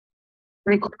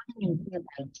Recording.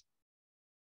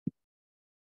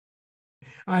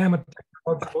 I am a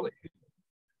technological.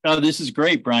 Oh, this is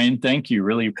great, Brian. Thank you.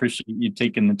 Really appreciate you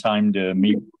taking the time to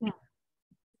meet.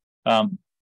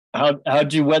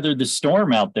 How'd you weather the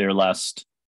storm out there last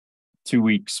 2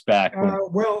 weeks back?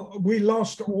 Well, we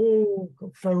lost all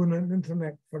phone and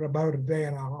internet for about a day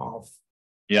and a half.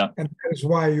 Yeah. And that's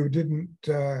why you didn't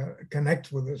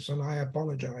connect with us, and I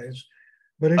apologize.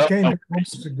 But it came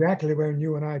almost exactly when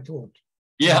you and I talked.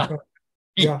 Yeah.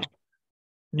 Yeah.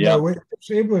 Yeah. No,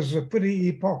 it was pretty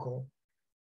epochal.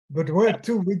 But we're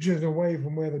 2 ridges away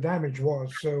from where the damage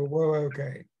was, so we're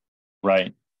okay.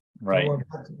 Right. Right. So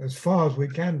we're as far as we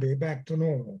can be back to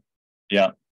normal.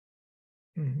 Yeah.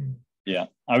 Mm-hmm. Yeah.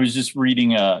 I was just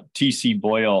reading a T.C.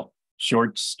 Boyle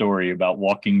short story about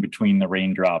walking between the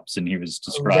raindrops, and he was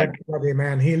describing. That bloody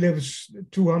man. He lives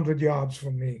 200 yards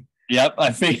from me. Yep.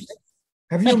 I think.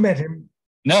 Have you met him?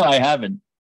 No, I haven't.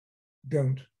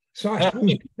 Don't. So I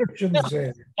shouldn't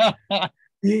say it.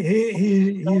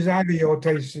 He's either your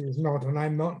taste, he's not, and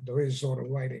I'm not into his sort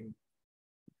of writing.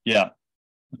 Yeah.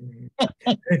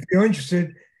 If you're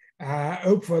interested,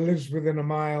 Oprah lives within a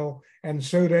mile, and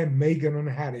so do Meghan and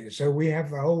Harry. So we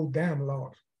have the whole damn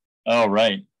lot. Oh,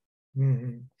 right.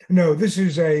 Mm-hmm. No, this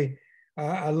is a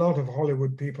lot of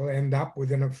Hollywood people end up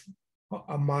within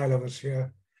a mile of us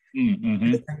here.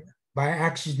 Mm-hmm. By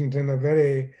accident in a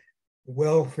very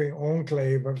wealthy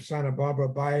enclave of Santa Barbara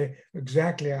by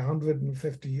exactly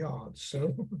 150 yards.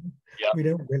 So we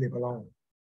don't really belong.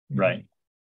 Right.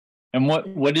 And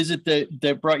what is it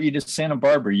that brought you to Santa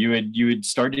Barbara? You had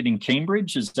started in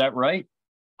Cambridge, is that right?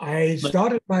 I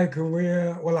started my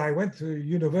career, well, I went to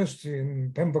university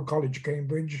in Pembroke College,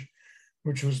 Cambridge,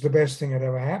 which was the best thing that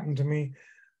ever happened to me.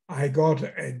 I got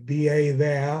a BA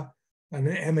there, and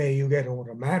an MA you get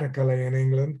automatically in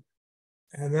England.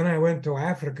 And then I went to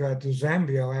Africa, to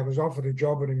Zambia. I was offered a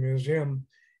job at a museum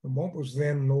in what was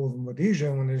then Northern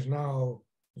Rhodesia and is now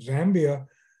Zambia.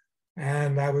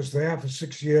 And I was there for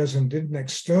 6 years and did an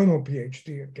external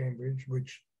PhD at Cambridge,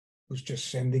 which was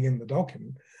just sending in the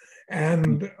document.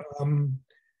 And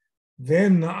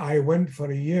then I went for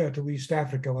a year to East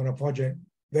Africa on a project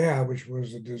there, which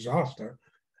was a disaster.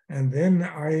 And then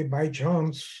I, by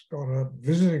chance, got a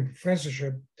visiting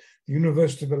professorship at the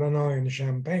University of Illinois in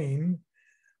Champaign,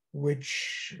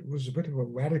 which was a bit of a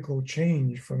radical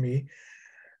change for me.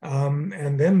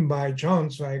 And then by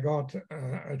chance, I got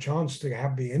a chance to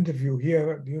have the interview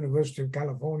here at the University of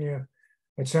California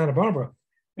at Santa Barbara.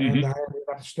 Mm-hmm. And I ended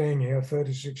up staying here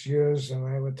 36 years, and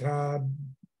I retired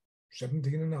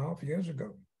 17 and a half years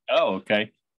ago. Oh,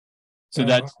 okay. So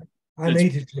I'm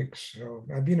 86, so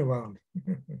I've been around.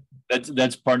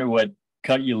 that's part of what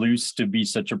cut you loose to be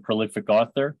such a prolific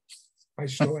author? I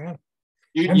still am.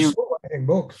 I'm still writing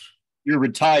books. You're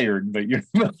retired, but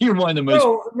you're one of the most.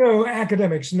 No,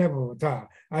 academics never retire.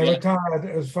 I retired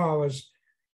as far as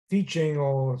teaching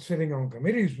or sitting on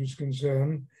committees was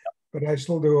concerned, but I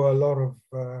still do a lot of,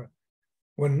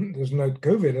 when there's no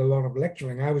COVID, a lot of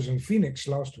lecturing. I was in Phoenix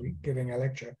last week giving a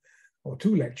lecture or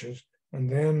 2 lectures,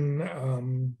 and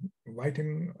then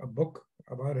writing a book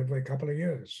about every couple of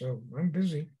years. So I'm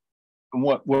busy.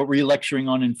 What were you lecturing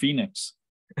on in Phoenix?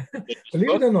 Believe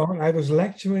it or not, I was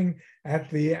lecturing at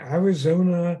the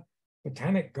Arizona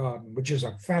Botanic Garden, which is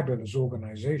a fabulous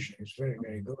organization. It's very,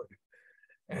 very good.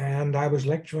 And I was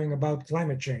lecturing about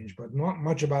climate change, but not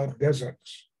much about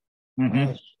deserts.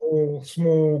 Mm-hmm.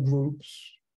 Small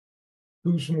groups,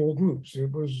 2 small groups.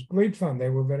 It was great fun. They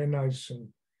were very nice and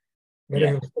very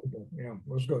hospitable. Yeah, it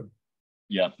was good.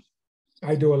 Yeah.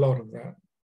 I do a lot of that.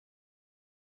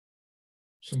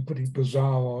 Some pretty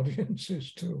bizarre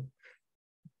audiences too.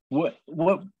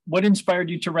 What inspired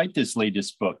you to write this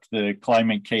latest book, the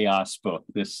Climate Chaos book?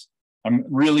 I'm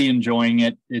really enjoying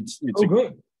it. It's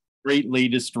good. Great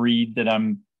latest read that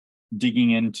I'm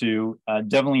digging into.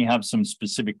 Definitely have some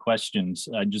specific questions.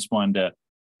 I just wanted to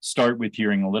start with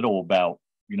hearing a little about,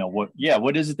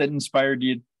 what is it that inspired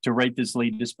you to write this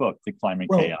latest book, the Climate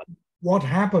Chaos? What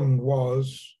happened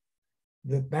was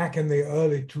that back in the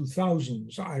early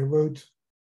 2000s, I wrote,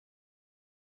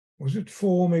 was it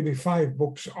 4, maybe 5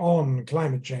 books on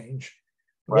climate change?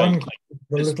 Right. One,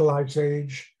 The Little Ice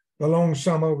Age, The Long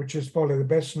Summer, which is probably the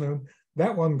best known.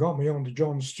 That one got me on to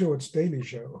Jon Stewart's Daily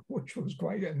Show, which was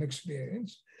quite an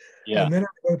experience. Yeah. And then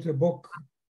I wrote a book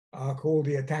called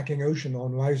The Attacking Ocean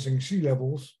on Rising Sea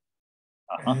Levels.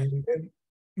 Uh-huh. And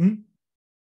then,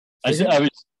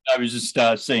 I was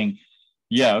just saying,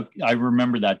 I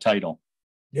remember that title.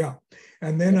 Yeah.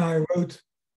 And then I wrote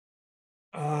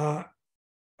a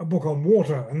book on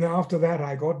water. And then after that,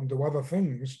 I got into other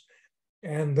things.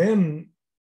 And then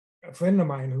a friend of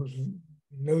mine who's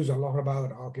knows a lot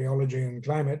about archaeology and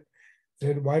climate,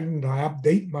 said, why didn't I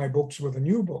update my books with a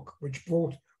new book, which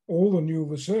brought all the new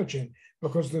research in?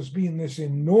 Because there's been this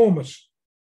enormous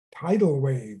tidal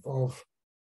wave of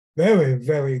very,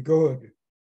 very good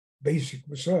basic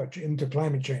research into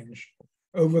climate change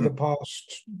over the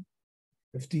past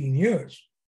 15 years.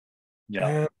 Yeah.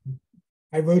 And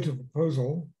I wrote a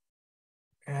proposal,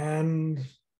 and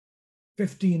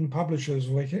 15 publishers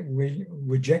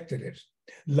rejected it,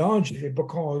 largely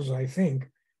because I think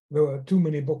there are too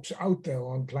many books out there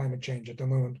on climate change at the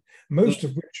moment, most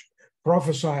of which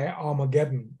prophesy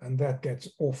Armageddon, and that gets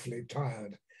awfully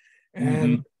tired.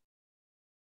 And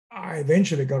I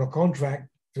eventually got a contract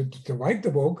to write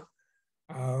the book,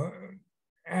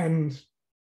 and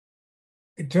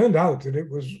it turned out that it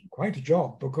was quite a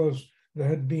job, because there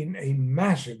had been a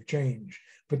massive change,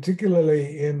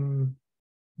 particularly in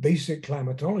basic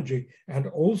climatology and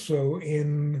also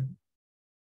in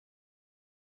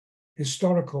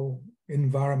historical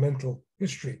environmental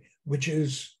history, which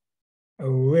is a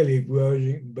really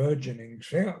burgeoning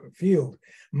field,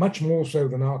 much more so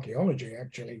than archaeology,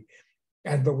 actually.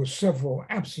 And there were several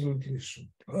absolutely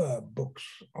superb books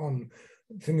on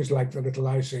things like the Little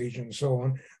Ice Age and so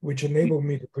on, which enabled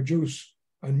me to produce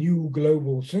a new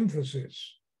global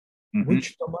synthesis,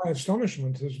 which, to my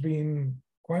astonishment, has been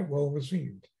quite well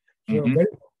received. So very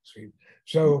well received.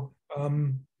 So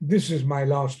this is my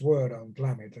last word on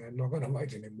climate. I'm not going to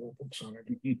write any more books on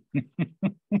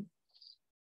it.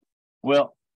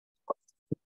 Well,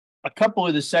 a couple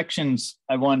of the sections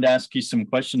I wanted to ask you some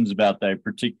questions about that I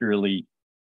particularly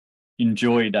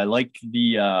enjoyed. I like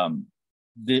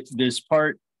this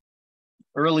part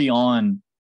early on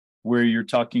where you're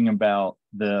talking about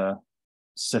the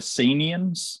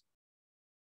Sassanians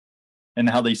and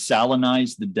how they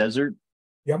salinized the desert.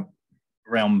 Yep.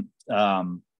 Around,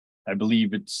 I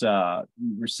believe it's,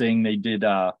 we're saying they did,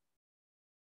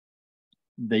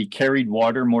 they carried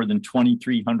water more than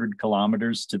 2,300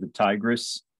 kilometers to the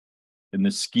Tigris, and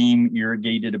the scheme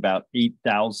irrigated about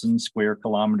 8,000 square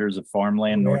kilometers of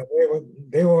farmland. Yeah,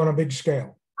 they were on a big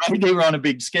scale. Right, they were on a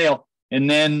big scale. And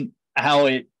then how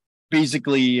it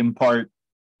basically, in part,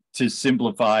 to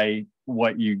simplify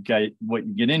what you get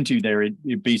into there,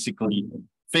 it basically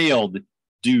failed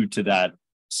due to that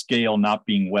scale not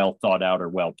being well thought out or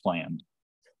well planned.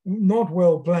 Not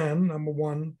well planned, number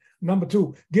one. Number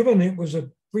two, given it was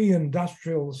a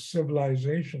pre-industrial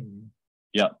civilization,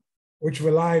 yeah, which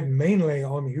relied mainly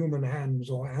on human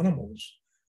hands or animals,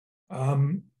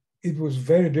 it was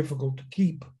very difficult to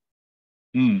keep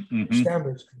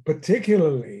standards,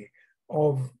 particularly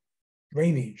of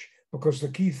drainage, because the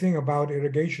key thing about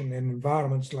irrigation in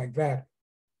environments like that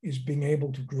is being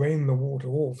able to drain the water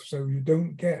off so you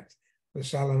don't get the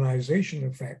salinization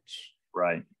effects.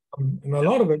 Right. And a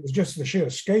lot of it was just the sheer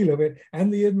scale of it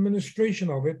and the administration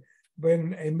of it.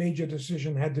 When a major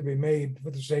decision had to be made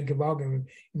for the sake of argument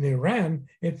in Iran,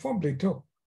 it probably took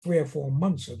 3 or 4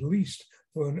 months at least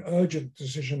for an urgent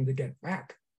decision to get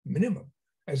back, minimum,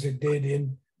 as it did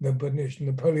in the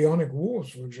Napoleonic Wars,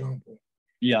 for example.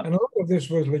 Yeah. And a lot of this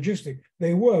was logistic.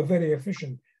 They were very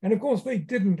efficient. And of course, they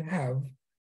didn't have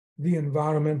the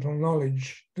environmental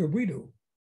knowledge that we do,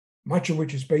 much of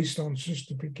which is based on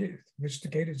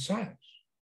sophisticated science.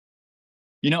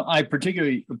 You know, I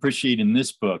particularly appreciate in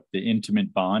this book, The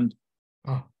Intimate Bond.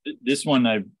 This one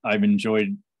I've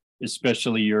enjoyed,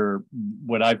 especially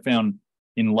what I found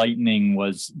enlightening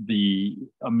was the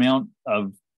amount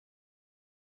of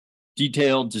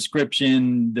detailed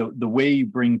description, the way you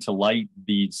bring to light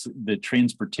the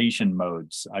transportation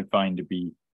modes. I find to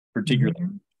be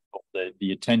particularly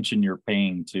the attention you're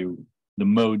paying to the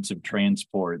modes of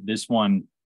transport. This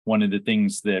one of the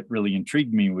things that really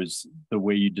intrigued me was the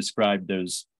way you described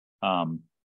those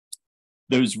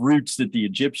routes that the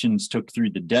Egyptians took through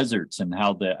the deserts, and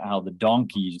how the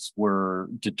donkeys were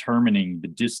determining the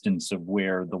distance of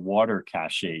where the water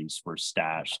caches were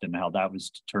stashed, and how that was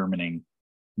determining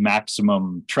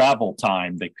maximum travel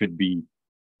time that could be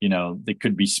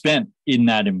spent in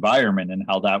that environment, and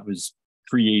how that was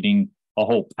creating a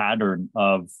whole pattern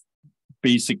of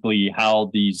basically how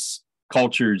these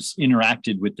cultures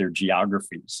interacted with their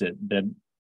geographies. That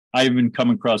I haven't come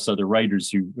across other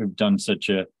writers who have done such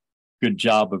a good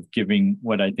job of giving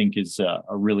what I think is a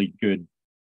really good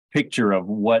picture of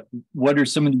what are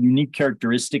some of the unique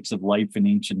characteristics of life in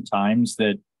ancient times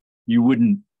that you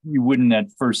wouldn't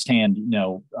at firsthand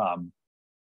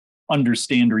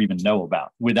understand or even know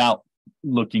about without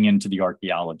looking into the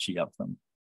archaeology of them.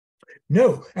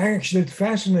 No, actually, it's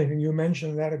fascinating you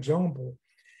mentioned that example,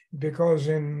 because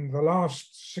in the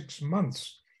last 6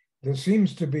 months, there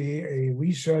seems to be a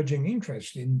resurging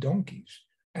interest in donkeys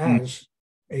as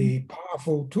a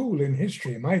powerful tool in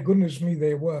history. My goodness me,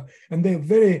 they were. And they're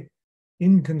very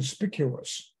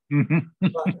inconspicuous.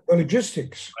 But the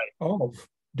logistics of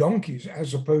donkeys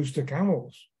as opposed to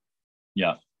camels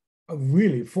are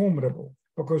really formidable,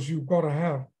 because you've got to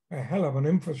have a hell of an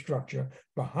infrastructure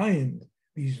behind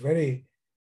these fairly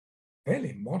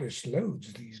modest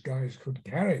loads these guys could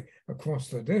carry across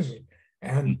the desert,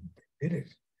 and did it.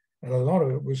 And a lot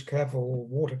of it was careful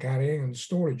water carrying and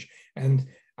storage. And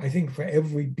I think for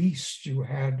every beast you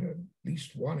had at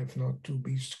least one, if not two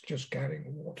beasts just carrying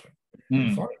water.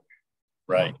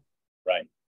 Right.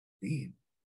 Indeed.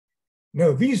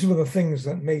 No, these were the things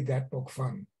that made that book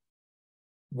fun.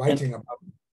 Writing about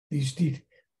these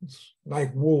details,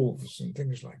 like wolves and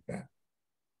things like that.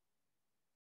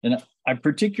 And I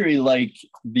particularly like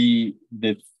the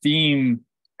theme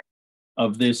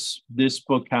of this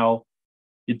book, how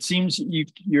it seems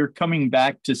you're coming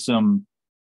back to some,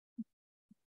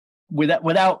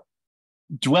 without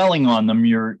dwelling on them,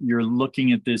 you're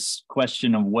looking at this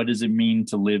question of what does it mean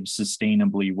to live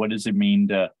sustainably? What does it mean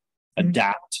to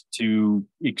adapt to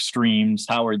extremes?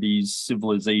 How are these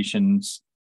civilizations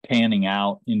panning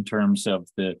out in terms of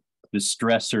the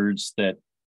stressors that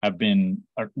have been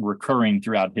recurring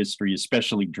throughout history,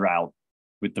 especially drought,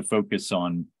 with the focus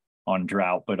on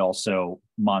drought, but also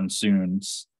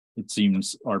monsoons, it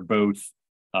seems, are both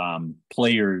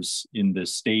players in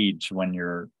this stage when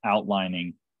you're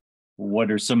outlining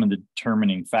what are some of the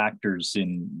determining factors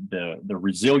in the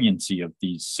resiliency of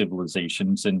these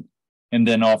civilizations, and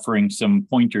then offering some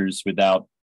pointers without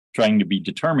trying to be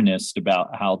determinist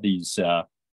about how these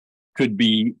could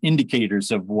be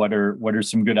indicators of what are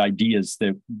some good ideas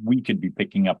that we could be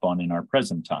picking up on in our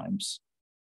present times.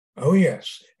 Oh,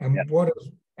 yes. And what is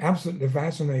absolutely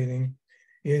fascinating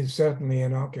is, certainly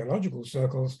in archaeological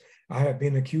circles, I have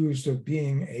been accused of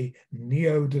being a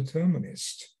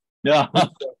neo-determinist. Yeah.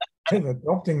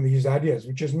 Adopting these ideas,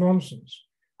 which is nonsense.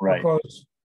 Right. Because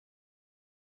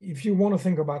if you want to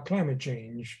think about climate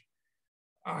change,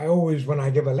 I always, when I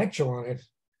give a lecture on it,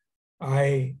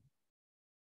 I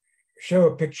show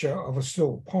a picture of a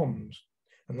still pond,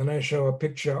 and then I show a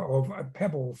picture of a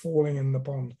pebble falling in the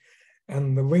pond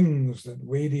and the rings that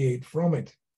radiate from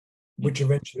it, which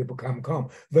eventually become calm.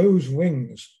 Those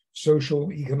rings,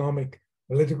 social, economic,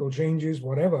 political changes,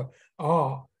 whatever,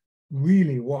 are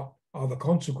really what are the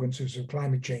consequences of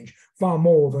climate change, far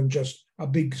more than just a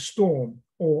big storm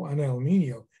or an El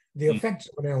Nino. The effects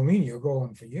of an El Nino go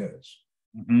on for years.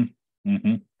 And,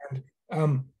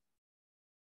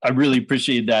 I really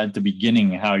appreciate that at the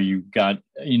beginning, how you got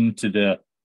into the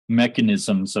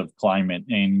mechanisms of climate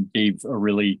and gave a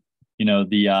really,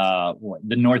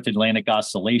 the North Atlantic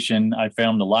Oscillation. I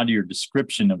found a lot of your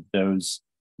description of those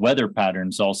weather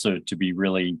patterns also to be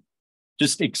really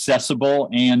just accessible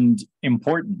and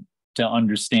important to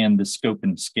understand the scope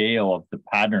and scale of the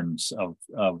patterns of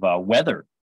weather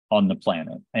on the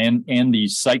planet, and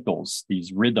these cycles,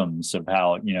 these rhythms of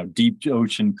how, deep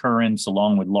ocean currents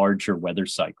along with larger weather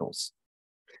cycles.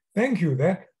 Thank you.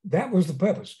 That was the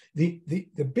purpose. The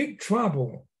big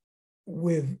trouble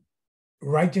with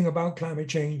writing about climate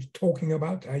change, talking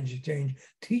about climate change,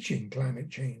 teaching climate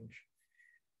change,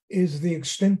 is the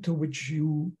extent to which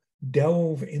you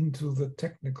delve into the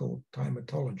technical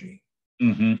climatology.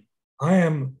 I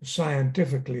am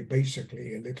scientifically,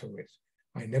 basically illiterate.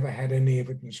 I never had any of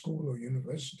it in school or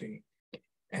university.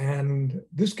 And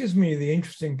this gives me the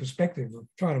interesting perspective of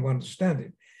trying to understand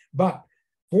it. But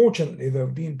fortunately, there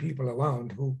have been people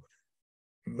around who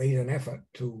made an effort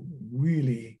to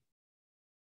really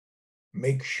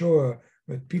make sure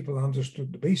that people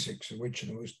understood the basics, of which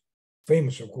the most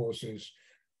famous, of course, is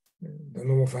the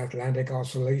North Atlantic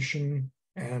Oscillation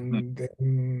and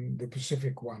then the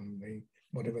Pacific one,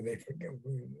 whatever they forget.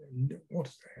 What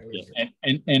the hell is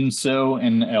it? And so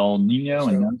and El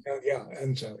Nino.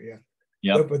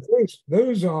 But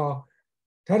those are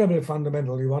terribly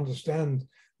fundamental. You understand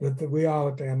that we are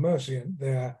at their mercy, and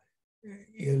they're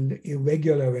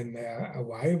irregular in their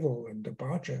arrival and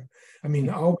departure. I mean,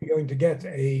 are we going to get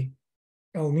a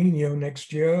El Nino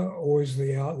next year, or is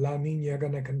the La Nina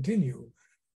going to continue?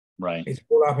 Right. It's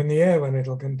all up in the air when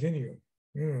it'll continue.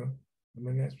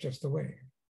 That's just the way.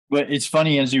 But it's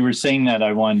funny, as you were saying that,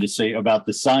 I wanted to say about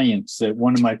the science, that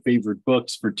one of my favorite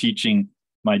books for teaching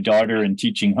my daughter and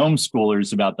teaching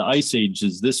homeschoolers about the Ice Age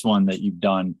is this one that you've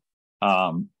done,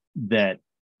 that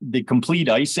the complete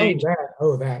Ice Age.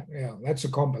 That's a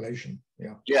compilation.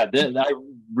 I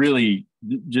really,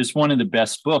 just one of the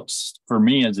best books for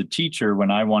me as a teacher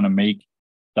when I want to make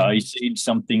the Ice Age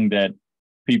something that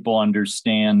people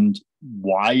understand.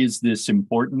 Why is this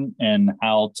important, and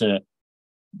how to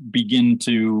begin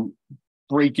to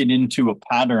break it into a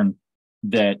pattern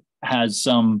that has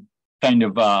some kind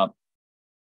of,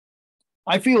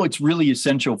 I feel it's really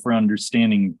essential for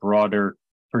understanding broader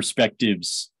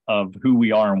perspectives of who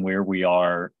we are and where we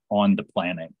are on the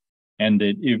planet. And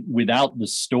that without the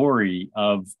story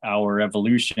of our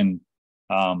evolution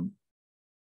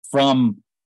from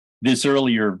this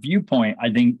earlier viewpoint,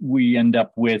 I think we end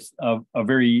up with a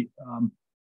very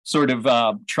sort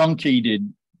of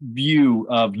truncated view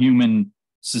of human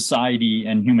society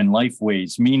and human life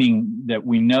ways, meaning that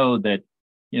we know that,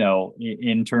 you know,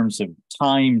 in terms of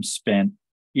time spent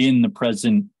in the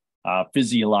present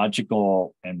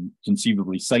physiological and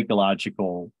conceivably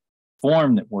psychological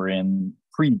form that we're in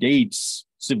predates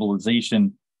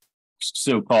civilization,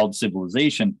 so-called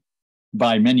civilization,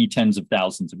 by many tens of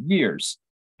thousands of years.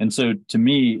 And so to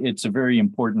me, it's a very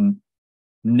important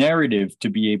narrative to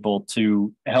be able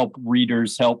to help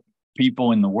readers, help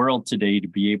people in the world today to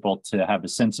be able to have a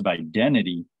sense of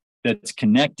identity that's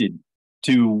connected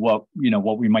to what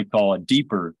we might call a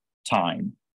deeper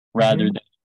time, rather than a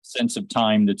sense of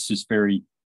time that's just very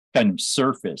kind of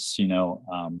surface,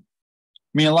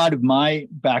 I mean, a lot of my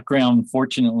background,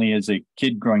 fortunately, as a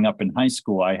kid growing up in high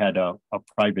school, I had a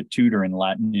private tutor in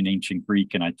Latin and ancient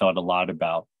Greek, and I thought a lot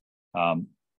about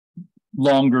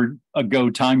longer ago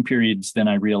time periods than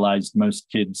I realized most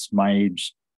kids my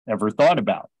age ever thought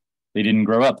about. They didn't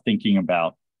grow up thinking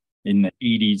about in the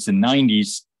 80s and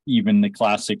 90s, even the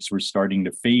classics were starting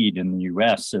to fade in the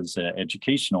US as an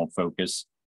educational focus.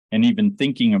 And even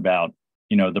thinking about,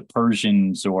 the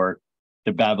Persians or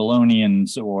the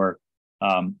Babylonians, or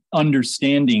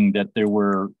understanding that there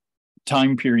were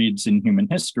time periods in human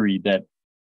history that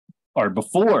are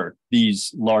before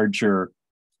these larger,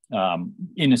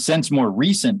 in a sense, more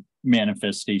recent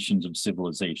manifestations of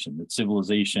civilization, that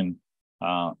civilization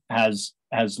has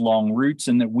long roots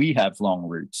and that we have long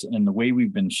roots, and the way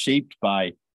we've been shaped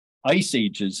by ice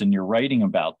ages, and you're writing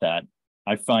about that,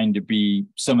 I find to be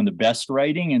some of the best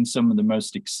writing and some of the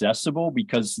most accessible,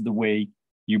 because the way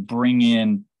you bring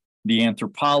in the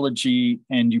anthropology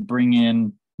and you bring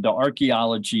in the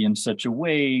archaeology in such a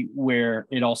way where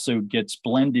it also gets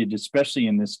blended, especially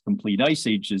in this complete ice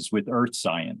ages, with earth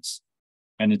science.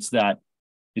 And it's that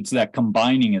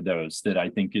combining of those that I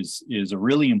think is a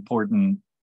really important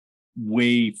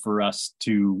way for us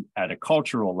to, at a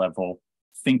cultural level,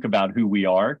 think about who we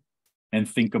are and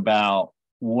think about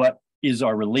what is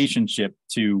our relationship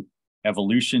to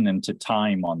evolution and to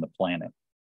time on the planet.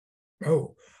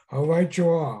 Oh, how right you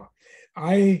are.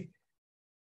 I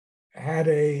had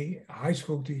a high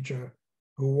school teacher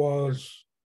who was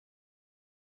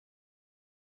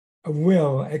a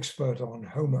real expert on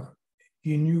Homer.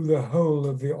 He knew the whole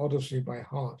of the Odyssey by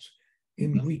heart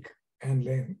in Greek and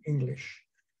in English.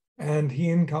 And he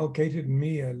inculcated in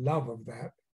me a love of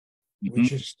that,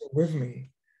 which is still with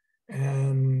me.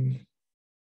 And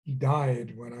he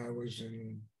died when I was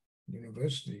in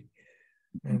university.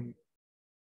 And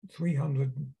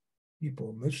 300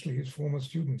 people, mostly his former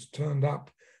students, turned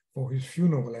up for his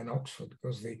funeral in Oxford,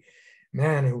 because the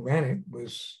man who ran it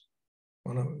was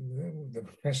one of the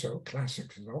professor of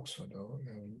classics at Oxford, or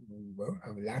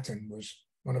Latin, was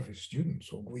one of his students,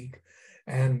 or Greek.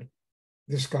 And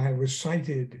this guy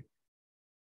recited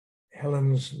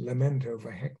Helen's lament over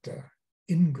Hector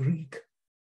in Greek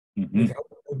without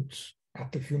notes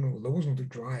at the funeral. There wasn't a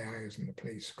dry eyes in the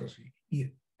place because he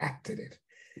acted it.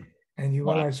 And you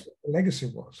realize what the legacy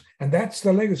was. And that's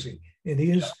the legacy.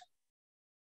 It's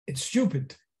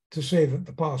stupid to say that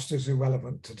the past is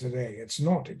irrelevant to today. It's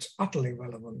not. It's utterly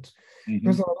relevant.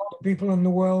 Because there are a lot of people in the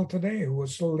world today who are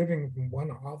still living from one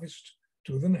harvest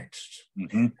to the next.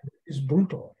 It's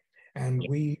brutal. And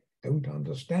we don't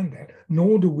understand that,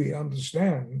 nor do we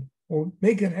understand or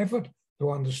make an effort to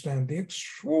understand the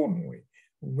extraordinary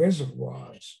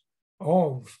reservoirs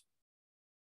of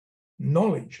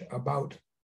knowledge about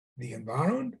the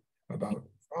environment, about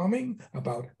farming,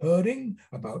 about herding,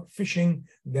 about fishing,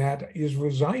 that is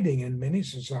residing in many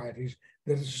societies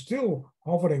that is still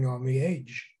hovering on the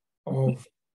edge of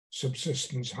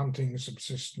subsistence hunting,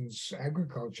 subsistence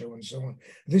agriculture, and so on.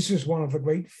 This is one of the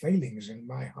great failings, in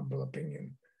my humble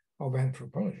opinion, of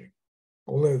anthropology.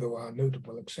 Although there are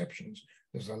notable exceptions,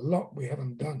 there's a lot we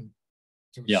haven't done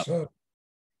to serve.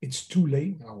 It's too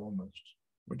late now almost,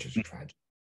 which is tragic.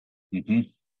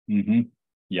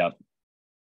 Yeah.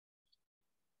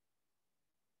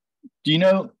 Do you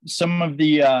know some of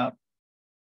the, I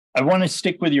want to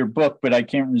stick with your book, but I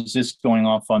can't resist going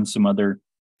off on some other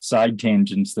side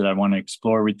tangents that I want to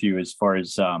explore with you, as far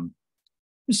as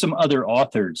some other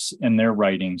authors and their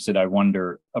writings that I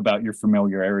wonder about your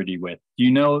familiarity with. Do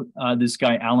you know this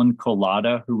guy, Alan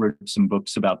Colada, who wrote some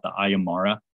books about the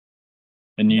Ayamara?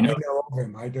 And I know of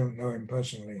him. I don't know him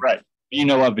personally. Right. You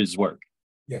know of his work.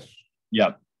 Yes.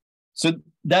 Yeah. So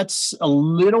that's a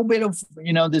little bit of,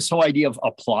 this whole idea of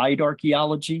applied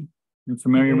archaeology. You're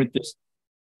familiar with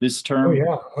this term? Oh,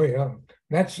 yeah. Oh, yeah.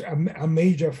 That's a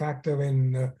major factor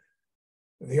in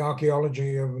the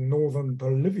archaeology of northern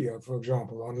Bolivia, for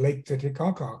example, on Lake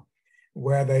Titicaca,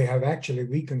 where they have actually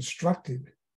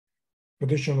reconstructed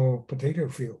traditional potato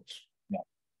fields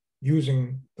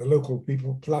using the local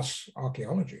people plus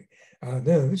archaeology.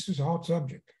 No, this is a hot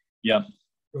subject. Yeah.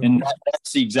 And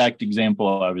that's the exact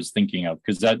example I was thinking of,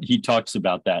 because he talks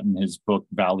about that in his book,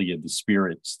 Valley of the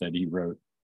Spirits, that he wrote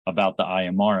about the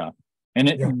Aymara. And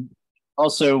it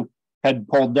also had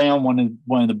pulled down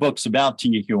one of the books about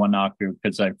Tiahuanaco,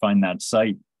 because I find that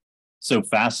site so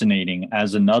fascinating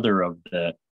as another of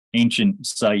the ancient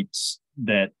sites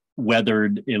that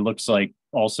weathered, it looks like,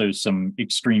 also some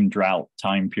extreme drought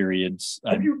time periods.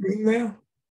 Have you been there?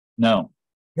 No.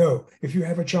 No. If you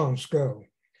have a chance, go.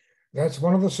 That's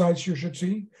one of the sites you should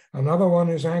see. Another one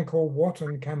is Angkor Wat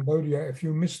in Cambodia. If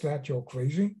you miss that, you're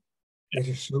crazy. It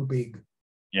is so big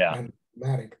and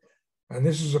dramatic. And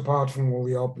this is apart from all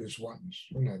the obvious ones.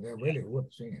 They're really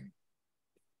worth seeing.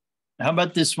 How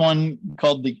about this one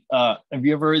called have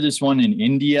you ever heard this one in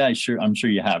India? I'm sure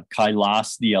you have.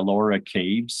 Kailas, the Ellora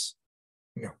Caves.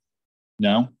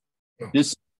 No?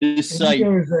 This site.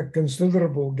 There is a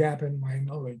considerable gap in my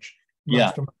knowledge.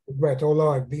 Regret, although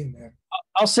I've been there.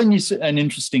 I'll send you an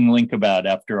interesting link about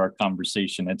after our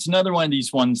conversation. It's another one of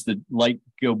these ones that, like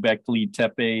Göbekli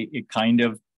Tepe, it kind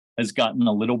of has gotten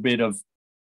a little bit of,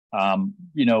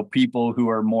 people who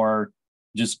are more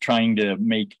just trying to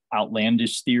make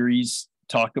outlandish theories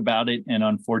talk about it. And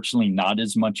unfortunately, not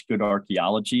as much good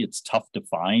archaeology. It's tough to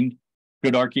find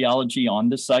good archaeology on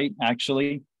the site,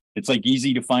 actually. It's like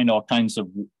easy to find all kinds of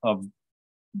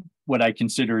what I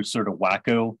consider sort of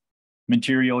wacko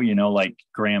material, like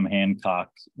Graham Hancock,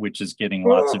 which is getting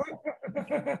lots of.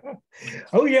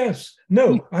 Oh, yes.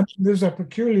 No, there's a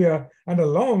peculiar and a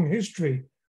long history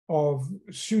of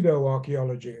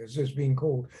pseudo-archaeology, as it's being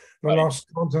called. The lost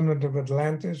continent of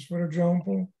Atlantis, for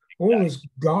example, all this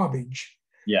garbage.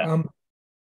 Yeah.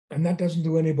 And that doesn't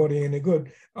do anybody any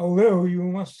good. Although you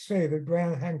must say that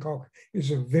Graham Hancock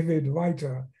is a vivid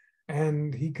writer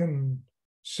and he can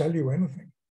sell you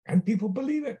anything and people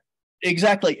believe it.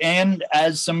 Exactly. And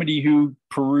as somebody who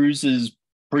peruses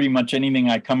pretty much anything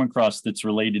I come across that's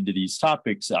related to these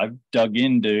topics, I've dug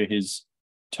into his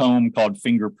tome called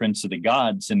Fingerprints of the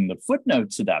Gods. In the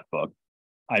footnotes of that book,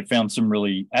 I found some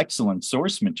really excellent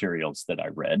source materials that I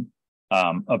read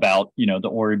about, the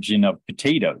origin of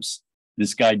potatoes.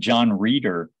 This guy, John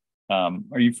Reeder,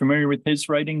 are you familiar with his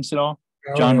writings at all?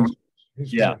 Oh, John,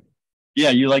 yes. Yeah,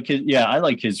 you like his, I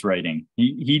like his writing.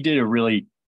 He did a really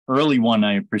early one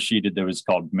I appreciated that was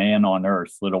called Man on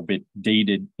Earth, a little bit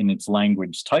dated in its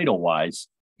language title-wise.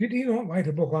 Did he not write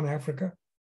a book on Africa?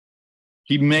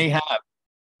 He may have.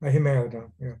 He may have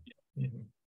done, yeah. Mm-hmm.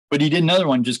 But he did another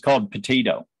one just called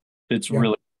Potato. That's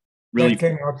really that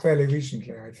came out fairly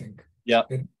recently, I think. Yeah.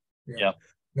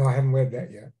 No, I haven't read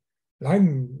that yet.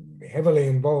 I'm heavily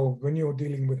involved when you're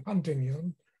dealing with hunting,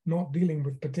 you're not dealing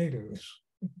with potatoes.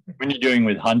 When you're doing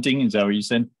with hunting, is that what you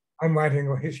said? I'm writing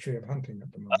a history of hunting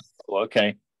at the moment. Oh,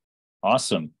 okay.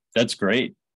 Awesome. That's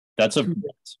great. That's a great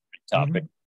topic.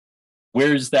 Mm-hmm.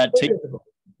 Where's that take?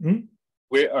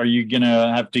 Where are you going to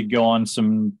have to go on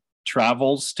some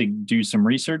travels to do some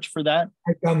research for that?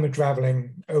 I've done the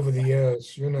traveling over the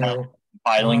years,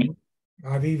 Piling.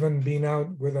 I've even been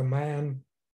out with a man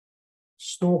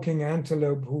stalking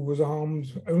antelope who was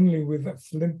armed only with a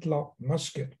flintlock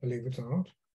musket, believe it or not,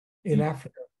 in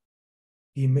Africa.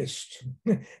 He missed.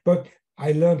 But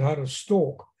I learned how to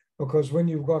stalk, because when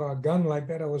you've got a gun like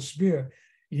that or a spear,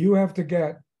 you have to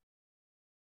get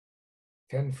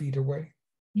 10 feet away.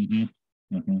 Mm-hmm.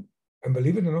 Mm-hmm. And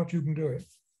believe it or not, you can do it.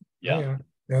 Yeah.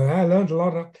 Now, I learned a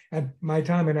lot and my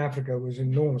time in Africa was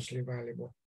enormously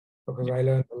valuable because I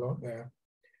learned a lot there.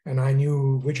 And I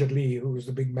knew Richard Lee, who was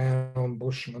the big man on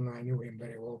Bushman. I knew him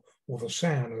very well, or the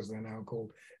San, as they're now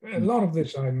called. A lot of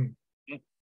this have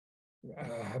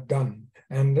done.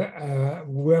 And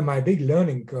where my big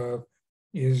learning curve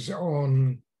is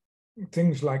on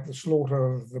things like the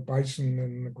slaughter of the bison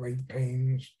and the Great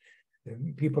Plains.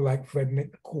 And people like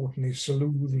Frederick Courtney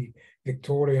Salou, the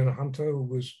Victorian hunter, who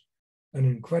was an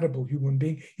incredible human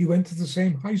being. He went to the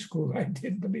same high school I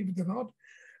did, believe it or not.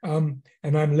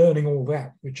 And I'm learning all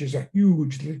that, which is a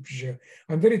huge literature.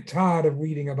 I'm very tired of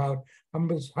reading about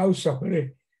how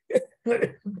somebody,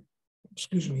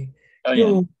 excuse me,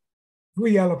 killed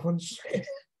 3 elephants,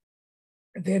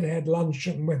 then had lunch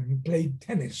and went and played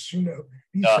tennis,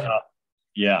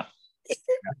 Yeah.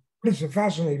 It's a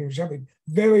fascinating subject,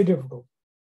 very difficult.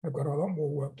 I've got a lot more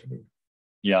work to do.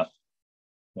 Yeah.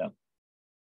 Yeah.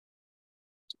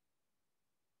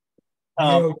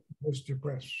 University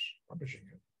Press publishing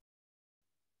it.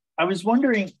 I was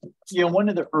wondering, one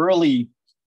of the early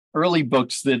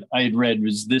books that I had read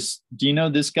was this. Do you know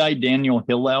this guy, Daniel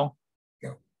Hillel?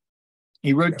 Yeah.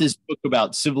 He wrote this book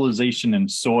about civilization and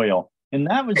soil. And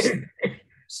that was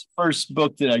his first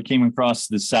book that I came across,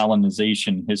 the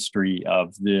Salinization history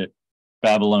of the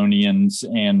Babylonians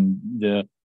and the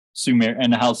Sumer,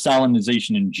 and how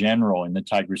salinization in general in the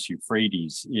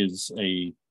Tigris-Euphrates is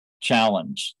a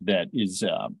challenge that is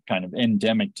kind of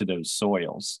endemic to those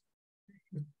soils.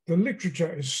 The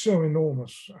literature is so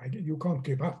enormous, you can't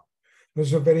keep up.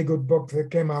 There's a very good book that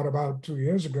came out about 3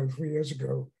 years ago,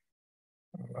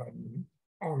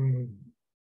 on,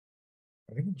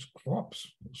 I think it was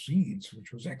crops or seeds,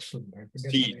 which was excellent. I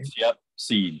forget the name. Yep,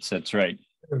 seeds, that's right.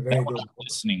 Very good.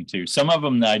 Listening to some of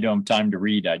them that I don't have time to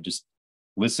read, I just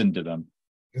listen to them.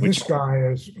 This guy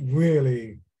is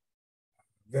really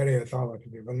very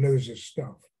authoritative and knows his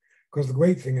stuff. Because the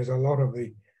great thing is a lot of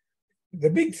the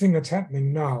big thing that's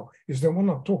happening now is that we're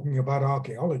not talking about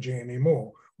archaeology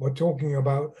anymore. We're talking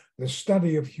about the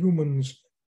study of humans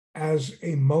as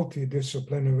a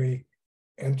multidisciplinary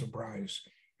enterprise.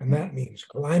 And that means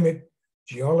climate,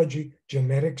 geology,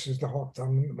 genetics is the hot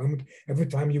thing at the moment. Every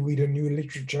time you read a new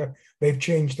literature, they've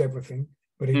changed everything,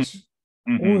 but it's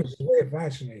always very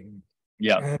fascinating.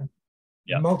 Yeah. And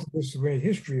multidisciplinary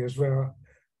history is where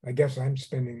I guess I'm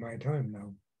spending my time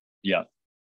now. Yeah.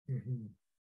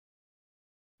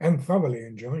 And thoroughly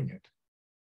enjoying it.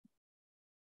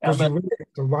 Because you really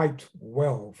have to write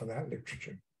well for that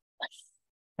literature.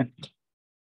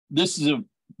 This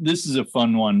is a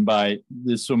fun one by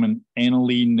this woman,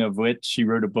 Annalie Novoet. She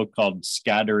wrote a book called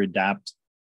Scatter, Adapt,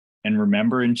 and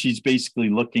Remember. And she's basically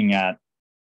looking at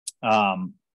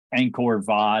Angkor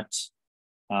Wat,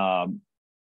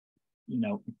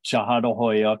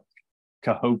 Chahadohoyuk,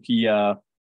 Cahokia,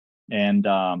 and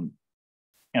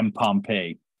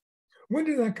Pompeii. When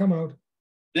did that come out?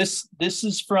 This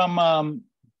is from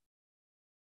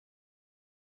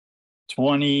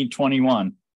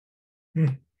 2021.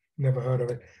 Never heard of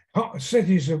it.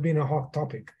 Cities have been a hot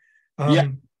topic.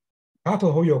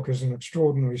 Catalhoyuk is an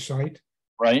extraordinary site.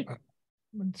 Right.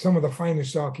 Some of the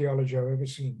finest archaeology I've ever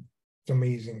seen. It's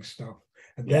amazing stuff.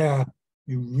 And there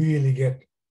you really get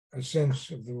a sense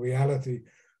of the reality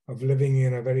of living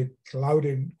in a very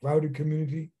crowded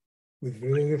community with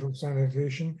very little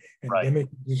sanitation, endemic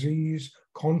disease,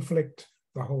 conflict,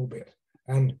 the whole bit.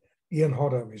 And Ian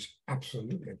Hodder is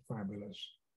absolutely fabulous.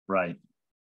 Right.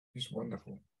 He's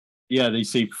wonderful. Yeah, they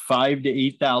say 5,000 to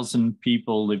 8,000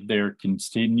 people live there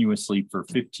continuously for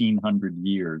 1,500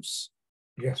 years.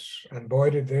 Yes, and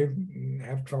boy, did they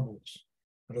have troubles.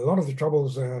 And a lot of the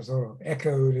troubles are sort of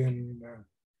echoed in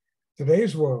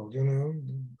today's world,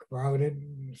 crowded,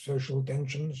 social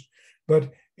tensions.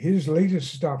 But his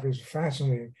latest stuff is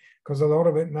fascinating because a lot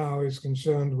of it now is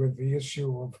concerned with the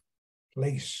issue of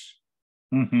place.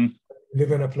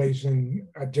 Live in a place and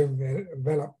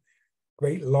develop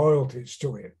great loyalties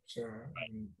to it,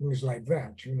 and things like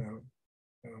that,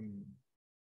 and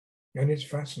it's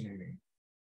fascinating,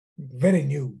 very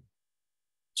new.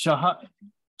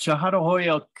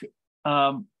 Chahadohoyuk,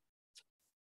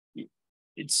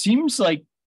 it seems like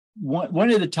one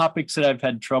of the topics that I've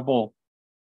had trouble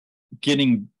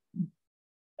getting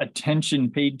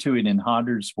attention paid to it in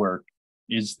Hodder's work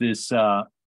is this, the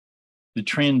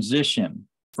transition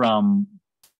from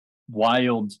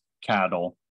wild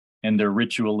cattle and their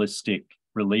ritualistic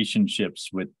relationships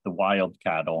with the wild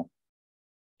cattle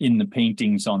in the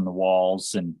paintings on the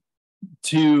walls and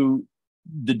to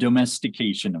the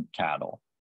domestication of cattle.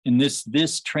 And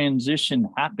this transition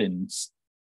happens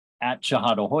at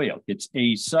Chahadohoyuk. It's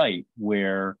a site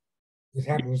where it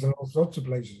happens in all sorts of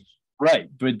places.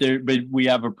 Right, but we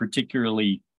have a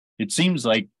particularly, it seems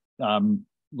like an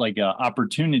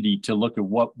opportunity to look at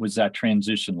what was that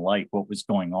transition like, what was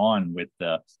going on with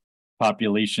the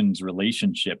population's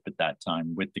relationship at that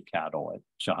time with the cattle at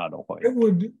Chahadohoyuk. It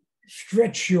would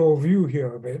stretch your view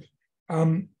here a bit.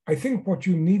 I think what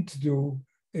you need to do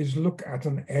is look at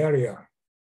an area,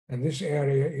 and this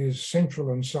area is central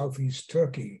and southeast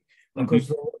Turkey, because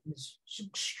there are these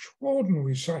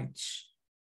extraordinary sites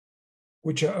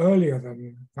which are earlier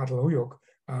than Catalhoyuk.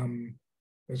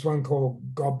 There's one called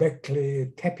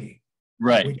Göbekli Tepe.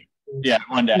 Right. I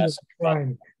wanted to ask.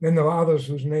 Then there are others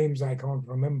whose names I can't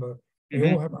remember.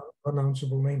 They all have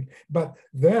unpronounceable names. But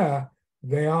there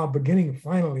they are beginning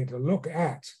finally to look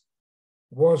at,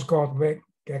 was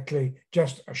Göbekli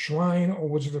just a shrine or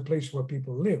was it a place where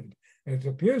people lived? and it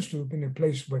appears to have been a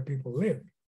place where people lived.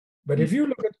 But if you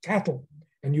look at cattle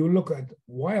and you look at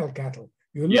wild cattle,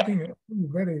 you're looking at two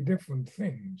very different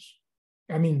things.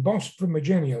 I mean, Bos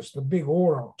primigenius, the big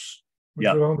aurochs, which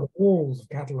were on the walls of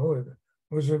cattle herd,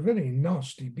 was a very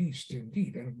nasty beast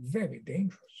indeed, and very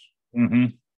dangerous.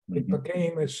 It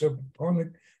became a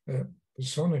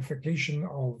personification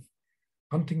of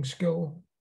hunting skill,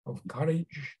 of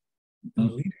courage,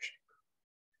 and leadership.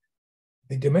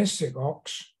 The domestic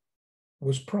ox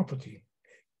was property.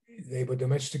 They were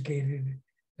domesticated,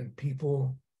 and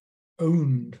people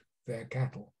owned their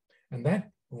cattle. And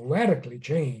that radically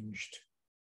changed,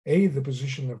 A, the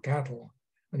position of cattle,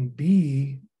 and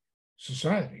B,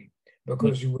 society,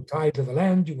 because you were tied to the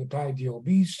land, you were tied to your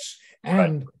beasts,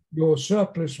 and your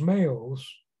surplus males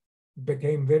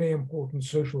became very important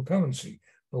social currency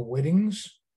for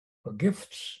weddings, for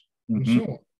gifts, and so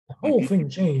on. The whole thing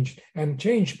changed, and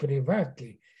changed pretty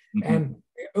radically. And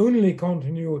the only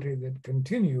continuity that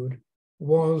continued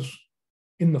was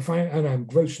in the and I'm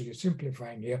grossly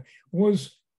simplifying here,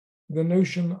 was the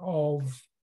notion of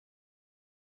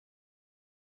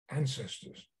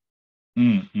ancestors.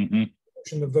 The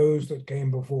notion of those that came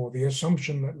before, the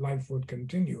assumption that life would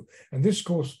continue. And this, of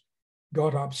course,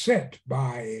 got upset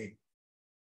by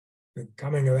the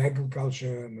coming of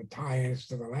agriculture and the ties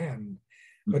to the land.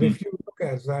 But if you look,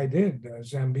 as I did,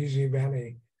 Zambezi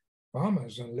Valley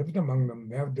farmers and lived among them,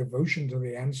 their devotion to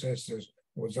the ancestors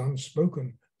was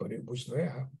unspoken, but it was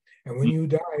there. And when you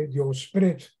died, your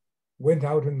spirit went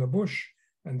out in the bush,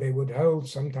 and they would hold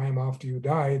sometime after you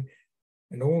died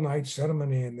an all-night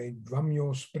ceremony, and they'd drum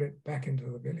your spirit back into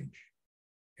the village.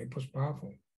 It was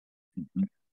powerful.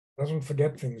 Doesn't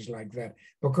forget things like that,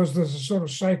 because there's a sort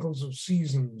of cycles of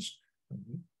seasons,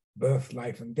 birth,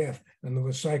 life, and death, and there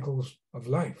were cycles of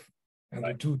life, and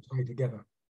the two tie together.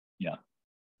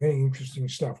 Very interesting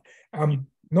stuff.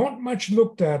 Not much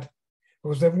looked at,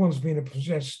 because everyone's been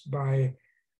possessed by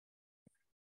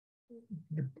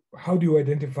how do you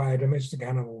identify a domestic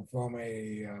animal from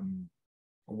a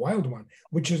wild one,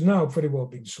 which has now pretty well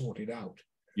been sorted out.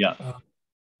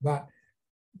 But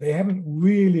they haven't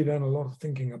really done a lot of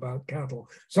thinking about cattle.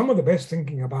 Some of the best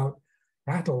thinking about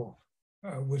cattle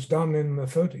was done in the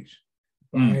 30s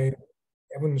by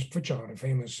Evans Pritchard, a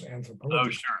famous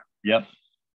anthropologist.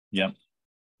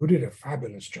 Who did a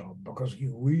fabulous job, because he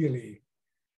really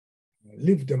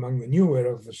lived among the new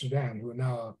era of the Sudan, who are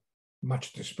now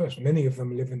much dispersed. Many of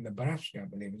them live in Nebraska,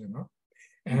 believe it or not.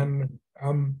 And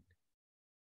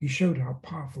he showed how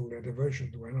powerful their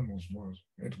devotion to animals was.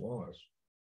 It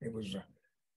was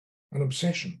an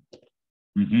obsession.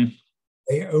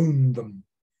 They owned them.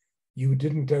 You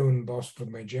didn't own Bos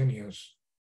primigenius.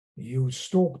 You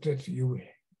stalked it, you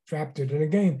trapped it. And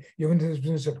again, you're into this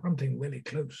business of hunting really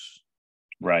close.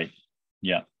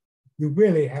 You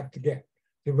really have to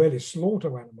really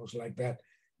slaughter animals like that,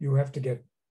 you have to get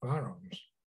firearms.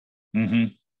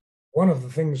 One of the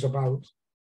things about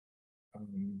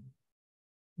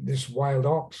this wild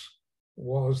ox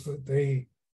was that they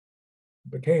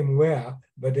became rare,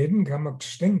 but they didn't come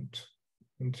extinct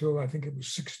until I think it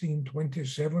was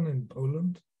 1627 in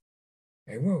Poland.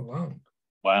 They were around.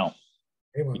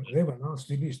 They were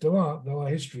nasty beasts. There are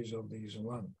histories of these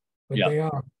around, but they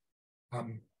are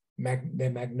they're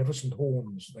magnificent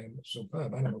horns. They're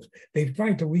superb animals. They've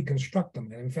tried to reconstruct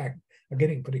them, and in fact are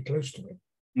getting pretty close to it.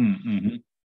 Poland,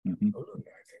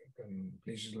 I think, and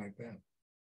places like that.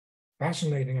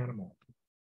 Fascinating animal.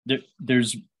 There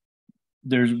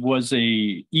was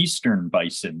a eastern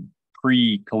bison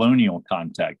pre-colonial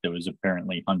contact that was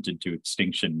apparently hunted to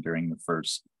extinction during the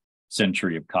first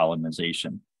century of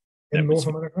colonization. In North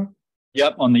America?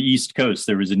 Yep, on the East Coast,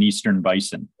 there was an eastern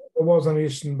bison. There was an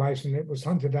eastern bison. It was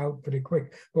hunted out pretty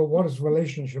quick. But what its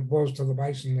relationship was to the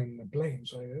bison in the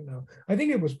plains, I don't know. I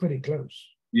think it was pretty close.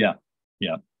 How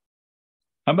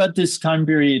about this time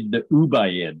period, the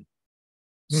Ubaid?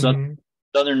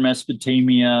 Southern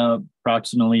Mesopotamia,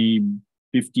 approximately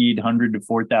 5,800 to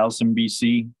 4,000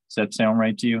 BC. Does that sound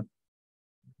right to you?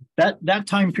 That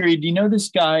time period, you know, this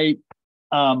guy,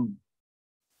 I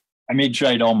made sure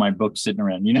I had all my books sitting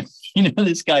around. You know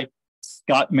this guy,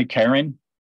 Scott McCarran?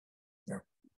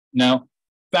 No.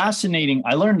 Fascinating.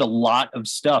 I learned a lot of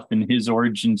stuff in his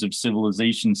Origins of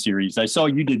Civilization series. I saw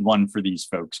you did one for these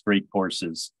folks, great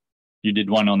courses. You did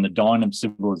one on the dawn of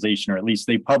civilization, or at least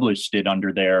they published it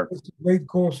under their great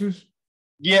courses.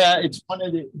 Yeah, it's one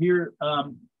of the here.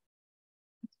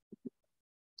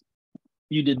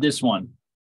 You did this one.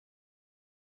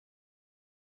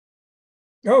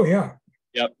 Oh yeah.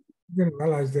 Yep. I didn't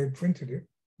realize they printed it.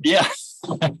 Yeah.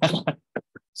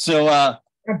 So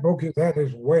that book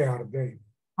is way out of date.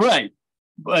 Right.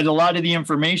 but a lot of the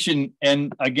information,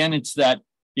 and again, it's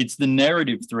the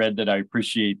narrative thread that I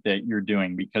appreciate that you're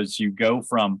doing, because you go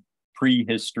from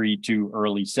prehistory to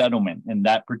early settlement, and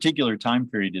that particular time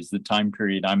period is the time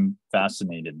period I'm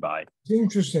fascinated by. It's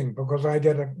interesting because I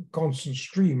get a constant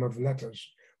stream of letters.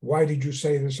 Why did you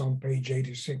say this on page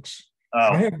 86? Oh.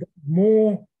 I have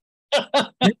more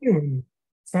genuine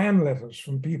fan letters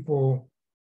from people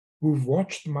who've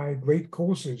watched my great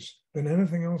courses than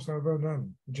anything else I've ever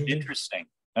done. Interesting.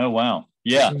 Oh, wow.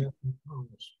 Yeah.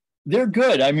 They're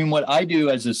good. I mean, what I do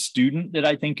as a student that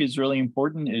I think is really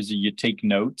important is you take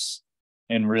notes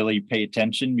and really pay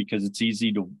attention, because it's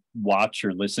easy to watch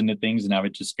or listen to things and have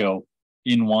it just go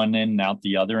in one and out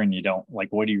the other. And you don't, like,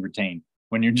 what do you retain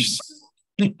when you're just...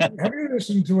 Have you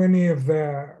listened to any of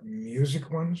their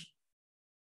music ones?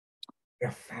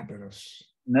 They're fabulous.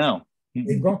 No.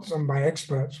 They've got some by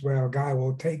experts where a guy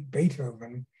will take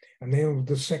Beethoven and they'll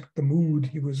dissect the mood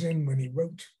he was in when he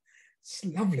wrote. It's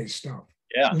lovely stuff.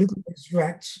 Yeah. Little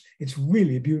extracts. It's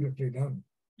really beautifully done.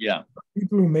 Yeah.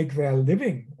 People who make their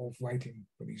living off writing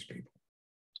for these people.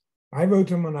 I wrote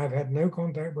them and I've had no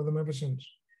contact with them ever since.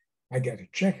 I get a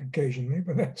check occasionally,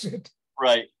 but that's it.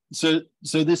 Right. So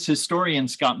this historian,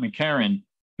 Scott McCarran,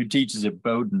 who teaches at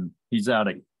Bowdoin, he's out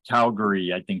of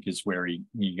Calgary, I think is where he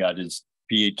got his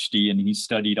PhD, and he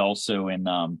studied also in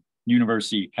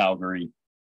University of Calgary,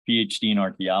 PhD in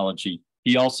archaeology.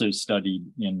 He also studied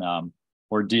in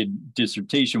or did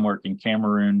dissertation work in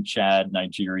Cameroon, Chad,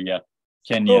 Nigeria,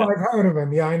 Kenya. Oh, I've heard of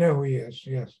him. Yeah, I know who he is.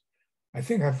 Yes. I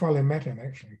think I finally met him,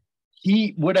 actually.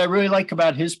 What I really like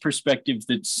about his perspective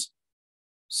that's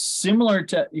similar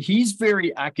to, he's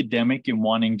very academic in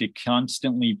wanting to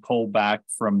constantly pull back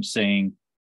from saying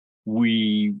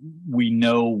we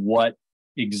know what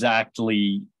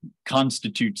exactly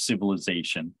constitutes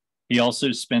civilization. He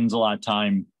also spends a lot of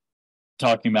time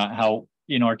talking about how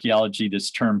in archaeology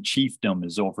this term chiefdom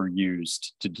is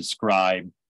overused to describe.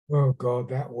 Oh God,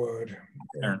 that word.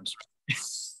 Yeah.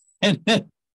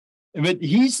 But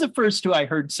he's the first who I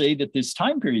heard say that this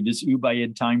time period, this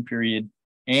Ubaid time period,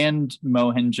 and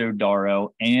Mohenjo-Daro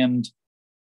and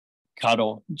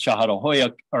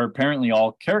Çatalhöyük are apparently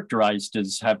all characterized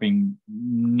as having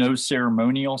no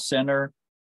ceremonial center,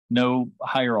 no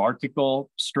hierarchical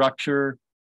structure.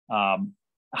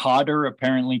 Hodder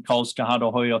apparently calls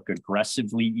Çatalhöyük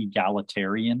aggressively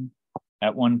egalitarian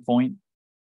at one point.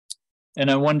 And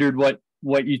I wondered what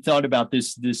you thought about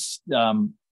this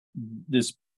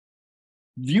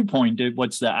viewpoint.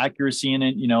 What's the accuracy in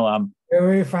it?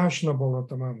 Very fashionable at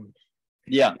the moment.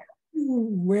 Yeah.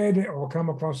 Where did or come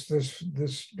across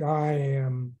this guy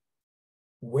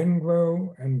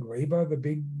Wengrow and Graeber, the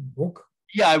big book?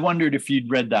 Yeah, I wondered if you'd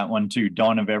read that one too,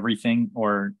 Dawn of Everything,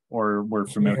 or were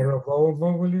familiar. A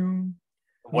Revolver, will you?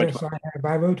 What? Yes, I have.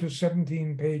 I wrote a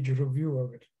 17-page review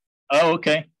of it. Oh,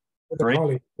 okay.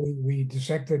 Great. We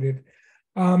dissected it.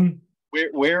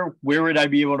 Where would I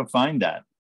be able to find that?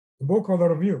 The book or the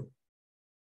review?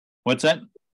 What's that?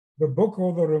 The book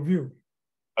or the review?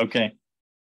 Okay.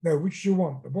 No, which do you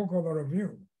want? The book or the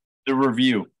review? The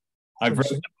review. I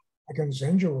can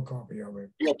send you a copy of it.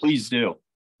 Yeah, please do.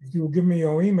 If you'll give me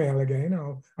your email again,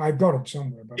 I've got it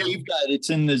somewhere. But yeah, you've got it. It's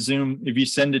in the Zoom. If you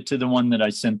send it to the one that I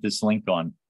sent this link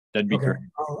on, that'd be great.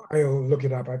 I'll look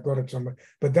it up. I've got it somewhere.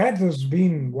 But that has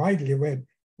been widely read.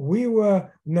 We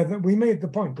made the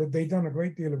point that they've done a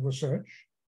great deal of research.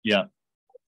 Yeah.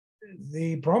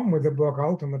 The problem with the book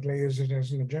ultimately is it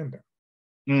has an agenda.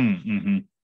 Mm-hmm.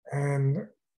 And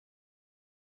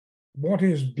what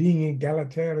is being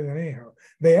egalitarian anyhow?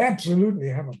 They absolutely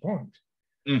have a point.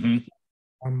 Mm-hmm.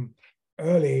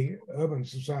 Early urban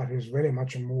society is very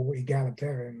much more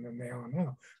egalitarian than they are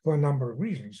now for a number of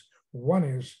reasons. One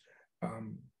is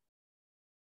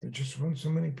there just weren't so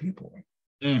many people.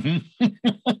 Mm-hmm.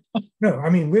 No, I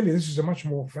mean, really, this is a much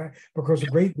more fact because a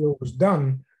great deal was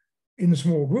done in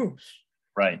small groups.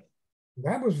 Right.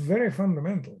 That was very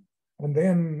fundamental. And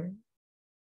then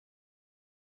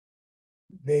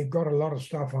they've got a lot of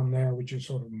stuff on there which is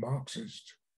sort of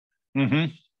Marxist.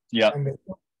 Mm-hmm. Yeah. And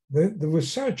the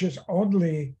research is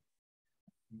oddly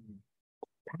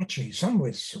patchy, some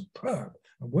ways superb.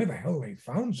 And where the hell they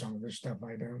found some of this stuff,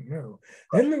 I don't know.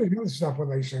 Then look at the other stuff where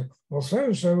they say, well,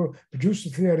 so-and-so produced a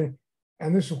theory,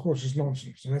 and this, of course, is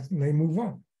nonsense. And they move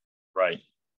on. Right.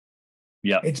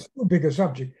 Yeah. It's a bigger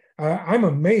subject. I'm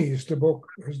amazed the book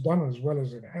has done as well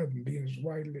as it has and been as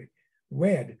widely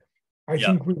read. I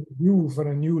think we're due for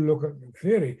a new look at the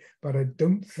theory, but I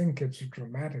don't think it's a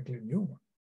dramatically new one.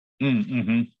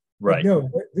 Mm-hmm. Right. But no,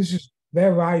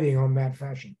 they're riding on that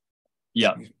fashion.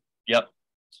 Yeah. Yep.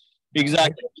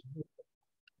 Exactly.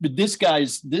 But this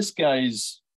guy's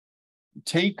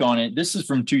take on it. This is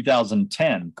from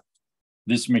 2010,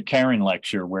 this McCarran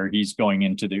lecture where he's going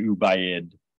into the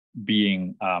Ubaid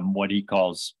being what he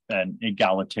calls an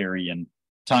egalitarian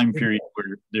time period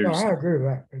where there's... No, I agree with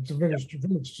that. It's a village to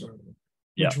village service,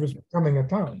 which was becoming a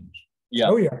town. Yeah.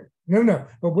 Oh, yeah. No.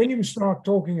 But when you start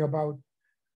talking about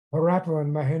Harappa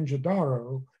and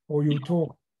Mohenjo-daro, or you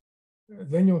talk,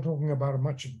 then you're talking about a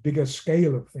much bigger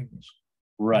scale of things.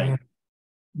 Right.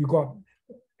 You got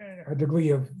a degree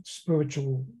of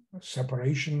spiritual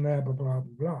separation there, blah, blah,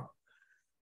 blah.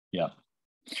 Yeah.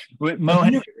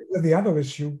 The other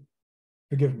issue,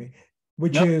 forgive me,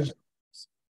 which is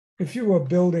if you were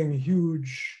building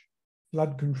huge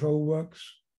flood control works,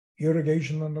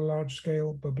 irrigation on a large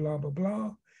scale, blah, blah, blah,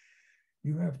 blah,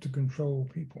 you have to control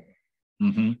people.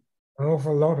 Mm-hmm. An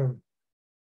awful lot of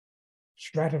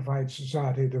stratified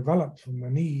society developed from the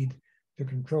need to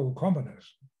control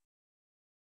commoners.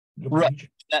 Right.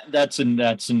 That's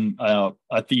a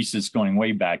thesis going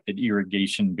way back that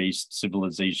irrigation-based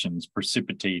civilizations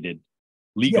precipitated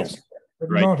legal. Yes, but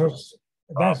right? Not as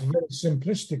that's a very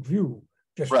simplistic view,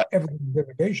 just everything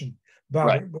irrigation.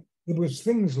 But it was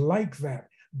things like that,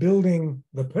 building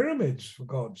the pyramids for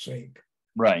God's sake,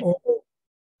 right? Or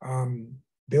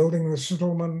building the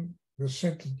settlement, the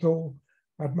citadel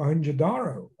at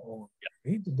Mohenjo-daro, or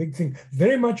it's a big thing,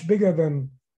 very much bigger than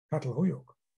Catalhoyuk.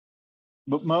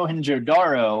 But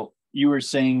Mohenjo-daro, you were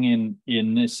saying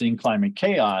in Climate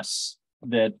Chaos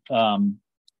that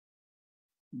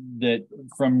that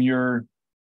from your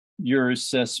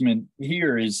assessment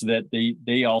here is that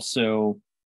they also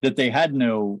that they had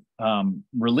no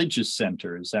religious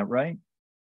center. Is that right?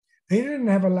 They didn't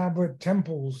have elaborate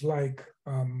temples like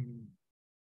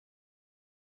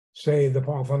say the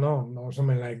Parthenon or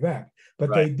something like that,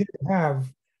 but they did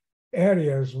have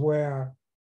areas where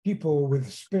people with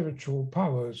spiritual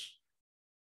powers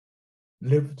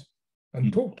lived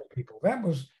and talked to people.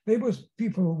 They was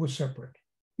people who were separate.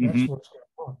 That's what's going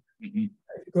on. You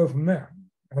go from there,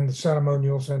 and the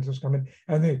ceremonial centers come in,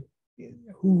 and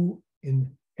who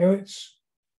inherits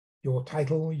your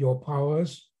title, your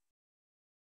powers?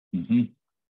 Do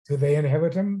they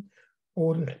inherit them,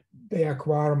 or do they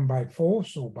acquire them by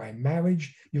force or by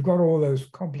marriage? You've got all those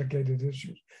complicated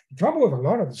issues. The trouble with a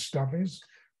lot of the stuff is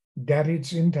that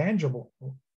it's intangible.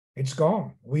 It's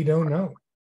gone. We don't know.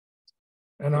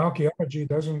 And archaeology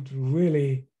doesn't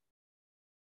really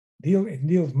deal, it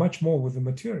deals much more with the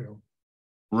material.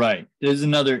 Right. There's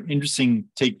another interesting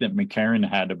take that McCarran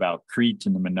had about Crete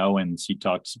and the Minoans. He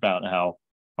talks about how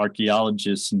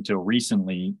archaeologists until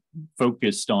recently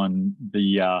focused on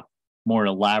the more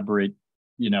elaborate,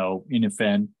 in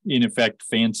effect,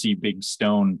 fancy big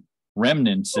stone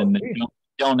remnants, and they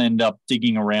don't end up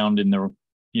digging around in the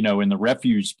in the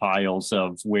refuse piles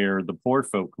of where the poor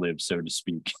folk live, so to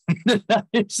speak.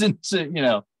 Isn't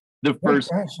the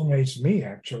first. What fascinates me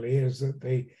actually is that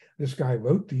this guy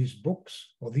wrote these books,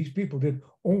 or these people did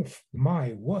off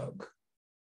my work,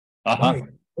 my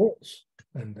books,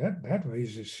 and that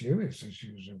raises serious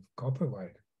issues of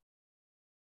copyright.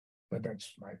 But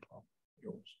that's my problem.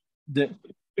 Yours.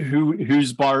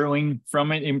 Who's borrowing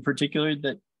from it in particular?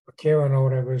 That Karen or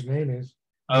whatever his name is.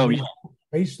 Oh, yeah.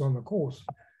 Based on the course.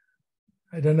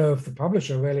 I don't know if the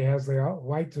publisher really has the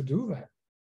right to do that.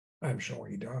 I'm sure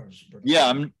he does. But yeah,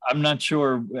 I'm not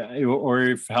sure, or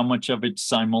if how much of it's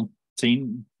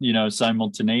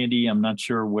simultaneity. I'm not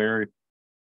sure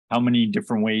how many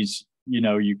different ways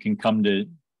you can come to.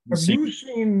 Have you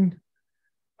seen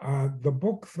the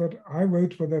book that I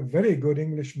wrote with a very good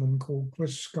Englishman called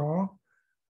Chris Scarr,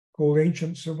 called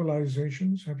Ancient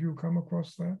Civilizations? Have you come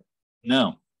across that?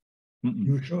 No.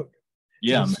 You should.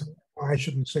 Yeah. I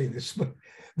shouldn't say this, but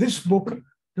this book,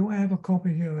 do I have a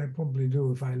copy here? I probably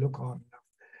do if I look hard enough.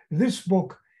 This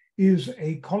book is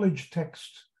a college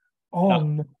text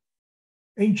on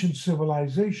ancient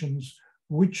civilizations,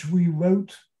 which we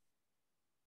wrote.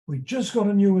 We just got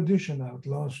a new edition out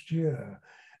last year,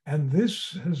 and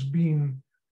this has been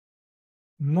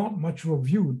not much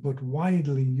reviewed, but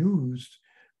widely used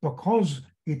because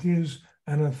it is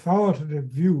an authoritative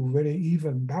view, very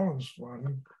even balanced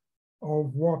one,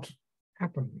 of what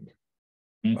happened.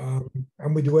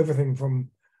 And we do everything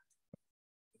from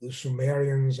the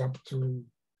Sumerians up to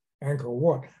Angkor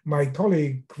Wat. My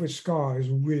colleague Chris Scarr is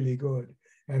really good,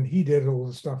 and he did all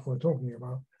the stuff we're talking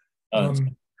about.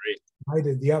 Great. I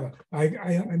did the other.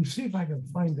 I'm see if I can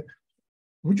find it.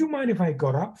 Would you mind if I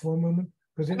got up for a moment?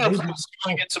 Because can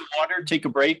I get some water, take a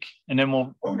break, and then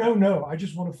we'll. Oh no! I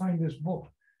just want to find this book.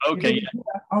 Okay. It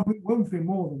won't be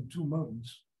more than 2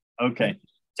 moments. Okay.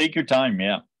 Take your time.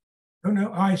 Yeah. Oh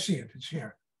no! I see it. It's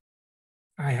here.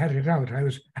 I had it out. I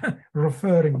was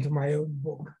referring to my own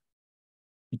book.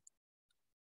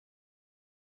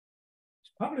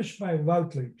 published by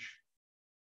Routledge.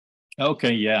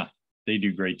 Okay, yeah, they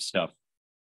do great stuff.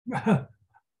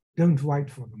 Don't write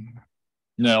for them.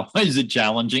 No, is it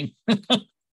challenging? Can't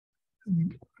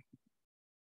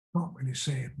really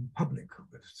say it in public,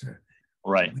 but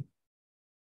right.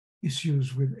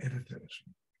 Issues with editors.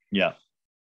 Yeah,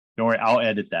 don't worry, I'll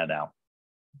edit that out.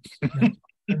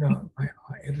 No, my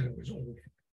editor was awful.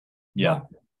 Yeah,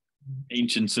 but,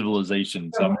 ancient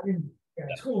civilizations. So,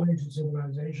 it's called Ancient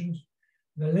Civilizations.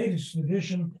 The latest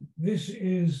edition. This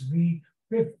is the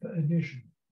 5th edition.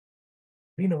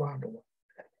 Been around a while.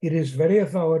 It is very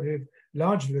authoritative,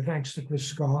 largely thanks to Chris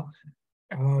Scott,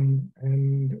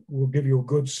 and will give you a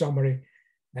good summary.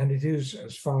 And it is,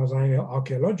 as far as I know,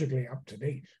 archaeologically up to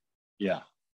date. Yeah,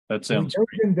 that sounds We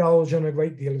don't indulge in a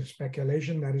great deal of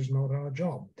speculation. That is not our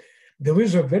job. There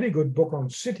is a very good book on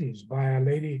cities by a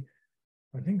lady,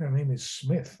 I think her name is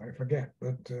Smith, I forget,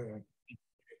 but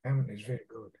apparently it's very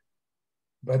good.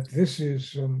 But this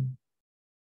is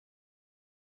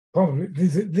probably,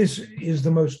 this is the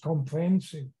most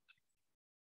comprehensive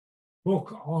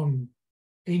book on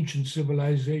ancient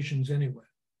civilizations anywhere.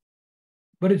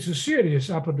 But it's a serious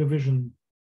upper division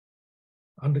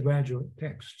undergraduate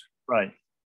text. right.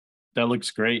 That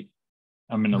looks great.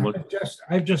 I'm going to look.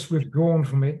 I've just withdrawn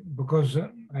from it because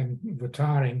I'm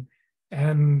retiring,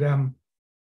 and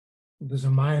there's a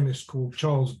Mayanist called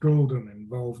Charles Golden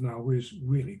involved now, who is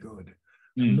really good.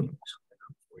 I'm looking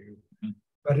for you.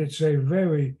 But it's a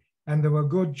very, and there were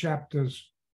good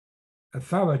chapters, a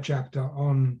thorough chapter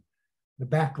on the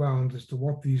background as to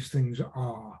what these things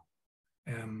are,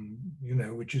 you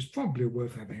know, which is probably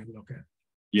worth having a look at.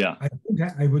 Yeah. I think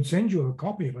I would send you a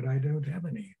copy, but I don't have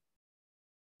any.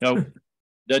 No,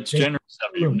 that's generous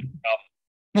of you.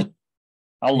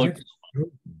 I'll look.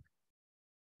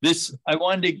 This, I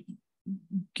wanted to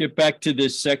get back to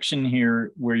this section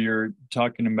here where you're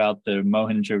talking about the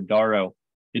Mohenjo-Daro.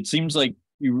 It seems like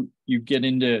you get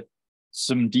into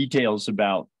some details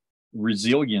about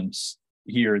resilience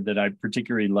here that I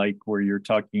particularly like, where you're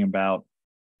talking about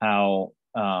how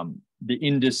the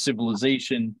Indus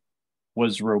civilization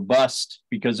was robust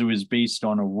because it was based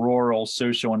on a rural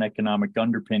social and economic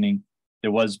underpinning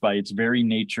that was by its very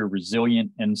nature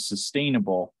resilient and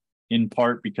sustainable, in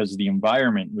part because the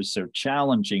environment was so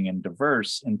challenging and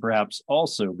diverse, and perhaps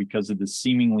also because of the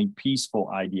seemingly peaceful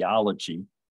ideology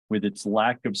with its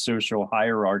lack of social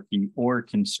hierarchy or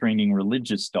constraining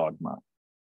religious dogma.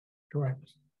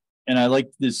 Correct. And I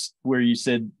like this where you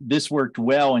said this worked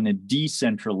well in a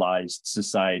decentralized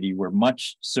society where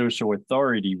much social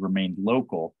authority remained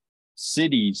local.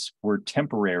 Cities were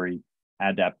temporary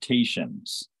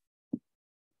adaptations.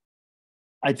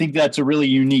 I think that's a really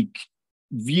unique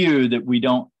view that we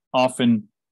don't often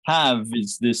have,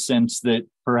 is this sense that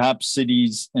perhaps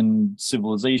cities and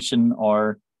civilization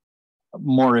are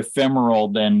more ephemeral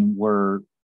than we're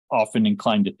often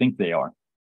inclined to think they are.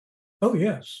 Oh,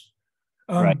 yes.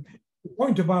 Right. The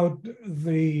point about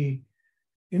the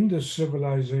Indus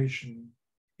civilization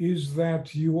is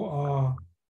that you are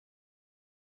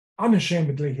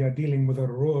unashamedly here dealing with a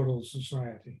rural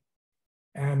society.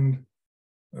 And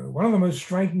one of the most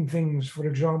striking things, for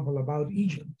example, about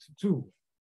Egypt, too,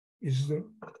 is that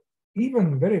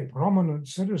even very prominent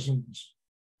citizens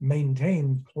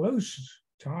maintain close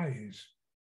ties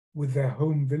with their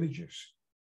home villages,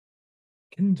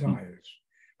 kin ties.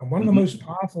 And one of the most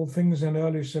powerful things in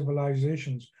early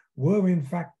civilizations were, in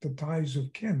fact, the ties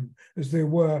of kin, as they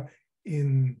were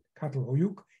in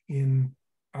Catalhoyuk, in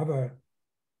other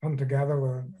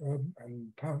hunter-gatherer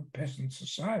and peasant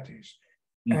societies.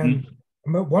 And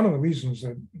one of the reasons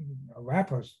that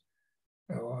Rappas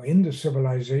in the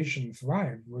civilization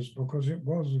thrived was because it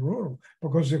was rural.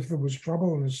 Because if there was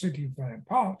trouble in a city fell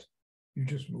apart, you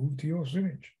just moved to your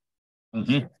village.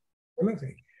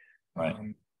 Right.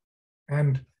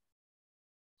 And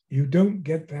you don't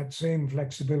get that same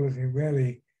flexibility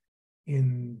really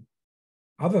in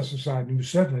other societies. You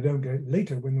certainly don't get it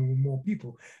later when there were more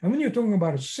people. And when you're talking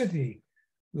about a city,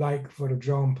 like, for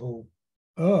example,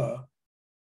 we're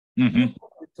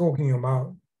talking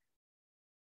about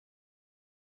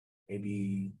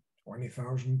maybe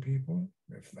 20,000 people,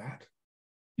 if that.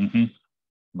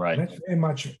 Right. That's very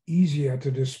much easier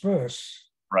to disperse.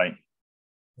 Right.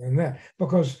 Than that,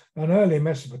 because an early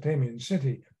Mesopotamian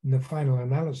city, in the final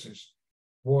analysis,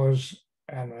 was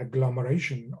an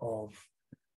agglomeration of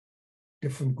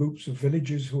different groups of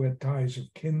villages who had ties of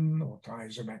kin or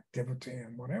ties of activity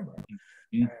and whatever.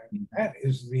 And that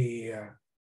is the,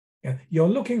 you're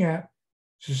looking at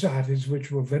societies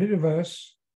which were very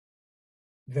diverse,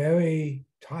 very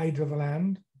tied to the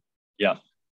land. Yeah.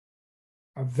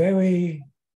 A very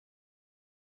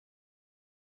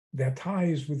their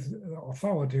ties with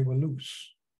authority were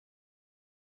loose.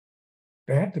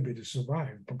 They had to be to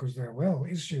survive because their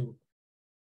issue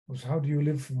was, how do you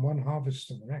live from one harvest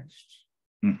to the next?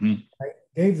 Mm-hmm. I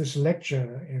gave this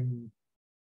lecture in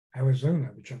Arizona,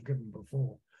 which I've given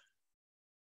before,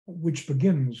 which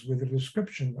begins with a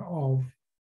description of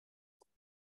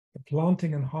the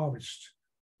planting and harvest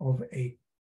of a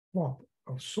crop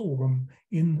of sorghum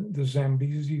in the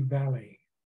Zambezi Valley,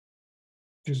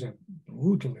 which is a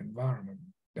brutal environment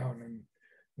down in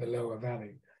the lower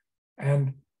valley.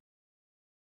 And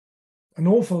an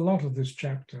awful lot of this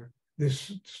chapter,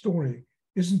 this story,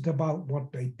 isn't about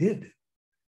what they did.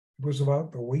 It was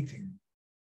about the waiting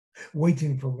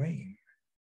for rain,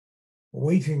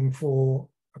 waiting for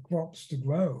crops to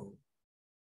grow,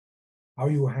 how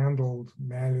you handled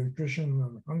malnutrition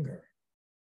and hunger.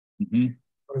 Mm-hmm.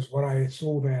 Because what I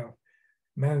saw there,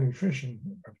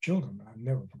 malnutrition of children, I've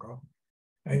never forgotten.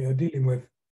 And you're dealing with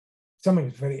something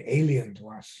that's very alien to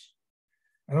us.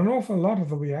 And an awful lot of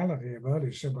the reality of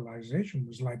early civilization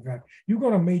was like that. You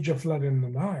got a major flood in the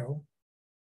Nile,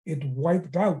 it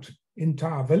wiped out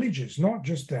entire villages, not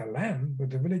just their land, but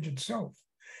the village itself.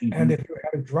 Mm-hmm. And if you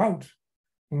had a drought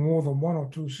for more than 1 or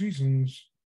 2 seasons,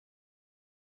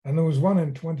 and there was one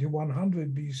in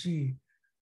 2100 BC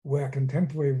where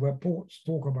contemporary reports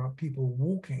talk about people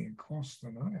walking across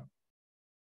the Nile.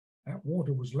 That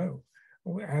water was low.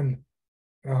 And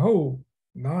the whole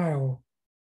Nile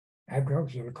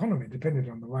agricultural economy depended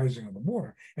on the rising of the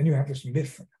water. And you have this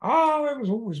myth, it was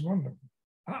always wonderful.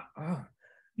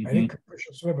 Mm-hmm. An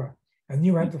incapricious river. And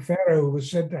you had the Pharaoh who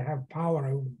was said to have power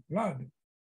over the flood.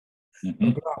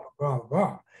 Mm-hmm. Blah, blah,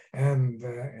 blah. And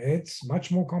it's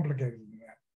much more complicated than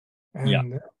that.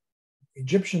 And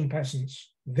Egyptian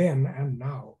peasants then and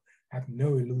now have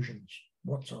no illusions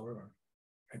whatsoever.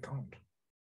 They can't.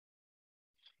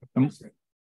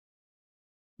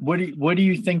 What do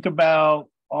you think about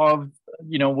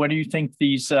what do you think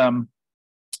these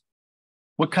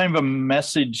what kind of a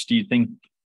message do you think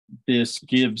this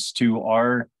gives to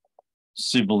our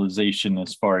civilization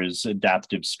as far as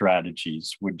adaptive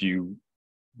strategies? Would you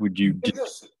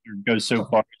go so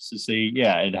far as to say,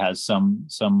 it has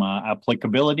some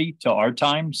applicability to our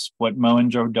times? What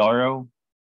Mohenjo-Daro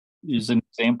is an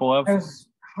example of? It has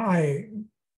high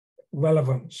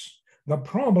relevance. The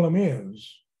problem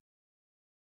is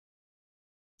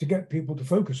to get people to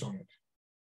focus on it.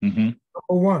 Mm-hmm.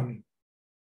 Number one,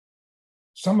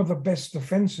 some of the best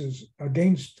defenses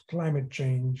against climate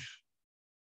change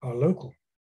are local.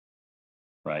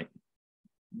 Right.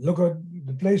 Look at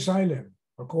the place I live.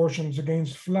 Precautions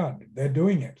against flood. They're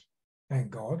doing it,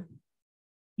 thank God.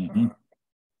 Mm-hmm.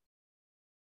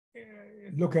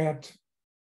 Look at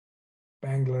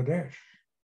Bangladesh.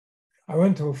 I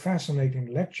went to a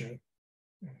fascinating lecture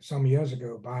some years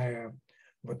ago by a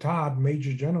retired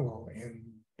Major General in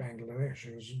Bangladesh,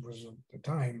 who was at the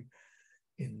time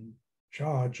in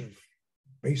charge of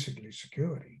basically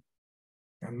security.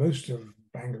 And most of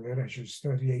Bangladesh is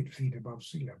 38 feet above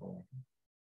sea level.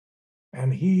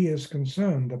 And he is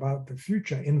concerned about the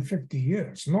future in 50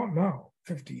 years, not now,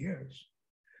 50 years.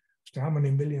 As to how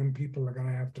many million people are going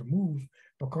to have to move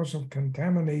because of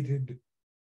contaminated,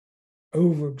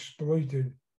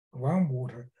 overexploited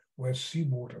groundwater where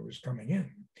seawater is coming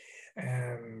in.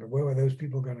 And where are those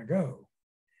people going to go?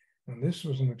 And this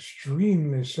was an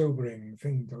extremely sobering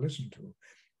thing to listen to.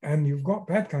 And you've got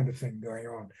that kind of thing going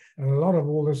on. And a lot of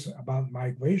all this about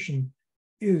migration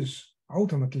is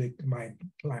ultimately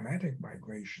climatic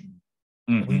migration.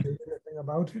 Mm-hmm. We do anything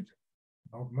about it?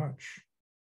 Not much.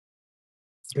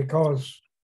 Because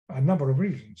a number of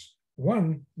reasons.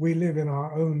 One, we live in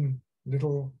our own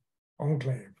little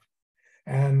enclave.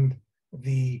 And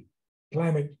the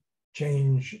climate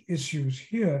change issues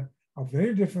here are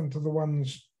very different to the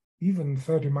ones even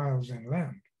 30 miles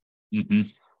inland. Mm-hmm.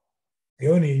 The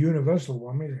only universal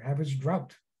one we have is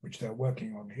drought, which they're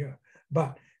working on here.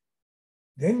 But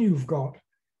then you've got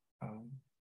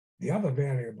the other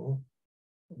variable,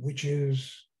 which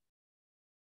is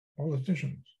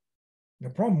politicians. The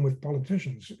problem with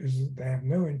politicians is that they have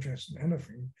no interest in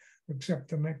anything except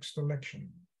the next election.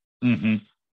 Mm-hmm.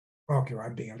 Okay,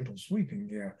 I'm being a little sweeping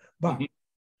here, but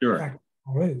sure. The fact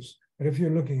is that if you're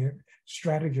looking at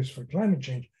strategies for climate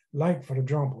change, like, for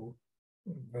example,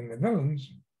 the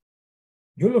Netherlands,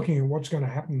 you're looking at what's going to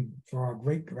happen for our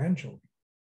great-grandchildren.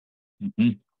 Mm-hmm.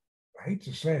 I hate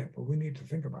to say it, but we need to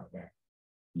think about that.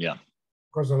 Yeah.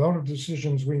 Because a lot of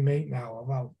decisions we make now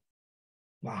about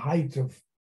the height of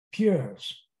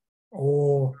piers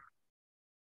or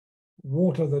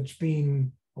water that's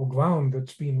been, or ground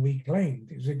that's been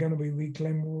reclaimed, is it going to be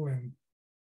reclaimable in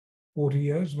 40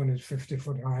 years when it's 50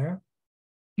 foot higher?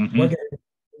 Mm-hmm.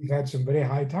 We've had some very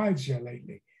high tides here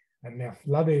lately, and they've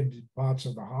flooded parts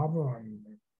of the harbor and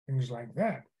things like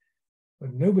that.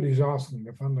 But nobody's asking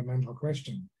the fundamental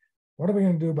question: what are we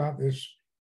going to do about this?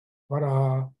 What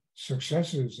are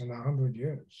successes in 100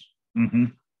 years? Mm-hmm.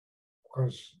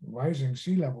 Because rising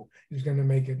sea level is going to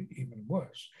make it even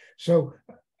worse. So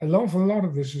a lot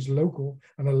of this is local,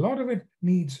 and a lot of it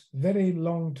needs very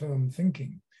long-term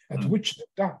thinking, at which the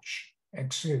Dutch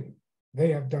excel.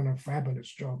 They have done a fabulous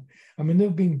job. I mean, there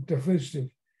have been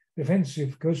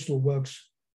defensive coastal works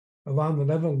around the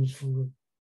Netherlands for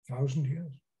 1,000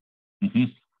 years. Mm-hmm.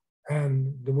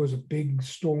 And there was a big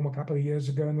storm a couple of years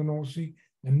ago in the North Sea.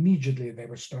 Immediately they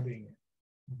were studying it.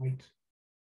 Wait.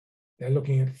 They're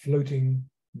looking at floating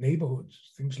neighborhoods,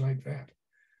 things like that.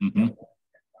 Mm-hmm.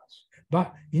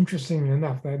 But interestingly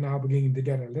enough, they're now beginning to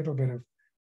get a little bit of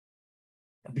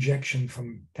objection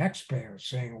from taxpayers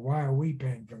saying, why are we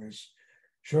paying for this?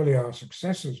 Surely our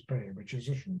successors pay, which is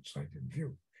a short-sighted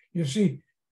view. You see,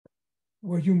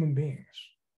 we're human beings.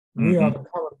 Mm-hmm. We are the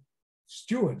current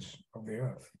stewards of the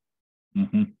earth.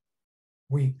 Mm-hmm.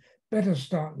 We better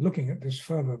start looking at this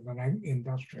further than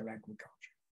industrial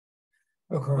agriculture,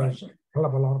 because a hell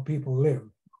of a lot of people live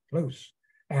close.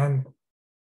 And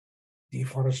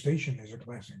deforestation is a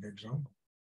classic example.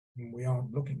 And we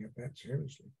aren't looking at that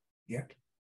seriously yet.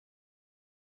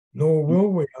 Nor will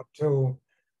we until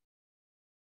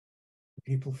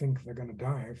people think they're going to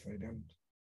die if they don't.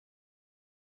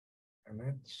 And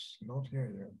that's not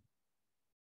here yet.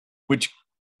 Which,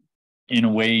 in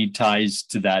a way, ties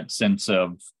to that sense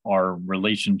of our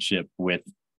relationship with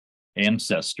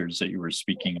ancestors that you were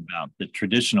speaking about, that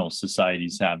traditional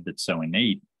societies have that's so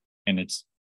innate. And it's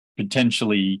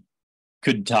potentially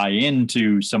could tie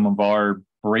into some of our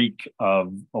break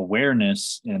of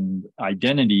awareness and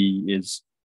identity is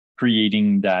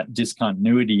creating that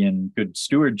discontinuity and good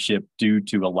stewardship due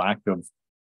to a lack of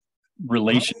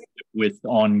relationship with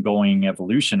ongoing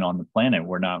evolution on the planet.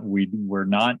 We're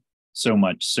not so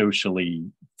much socially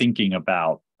thinking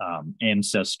about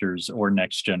ancestors or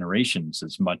next generations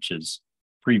as much as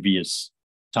previous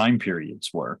time periods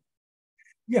were.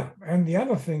 Yeah, and the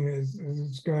other thing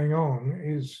is going on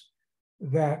is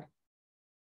that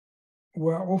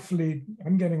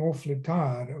I'm getting awfully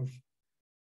tired of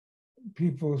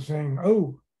people saying,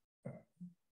 oh,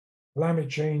 climate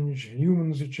change,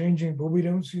 humans are changing, but we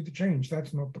don't see the change.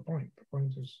 That's not the point. The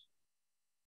point is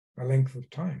the length of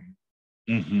time.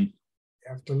 Mm-hmm. You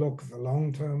have to look at the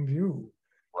long-term view.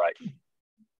 Right.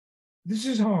 This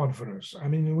is hard for us. I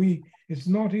mean, it's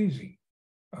not easy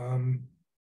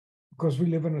because we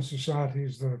live in a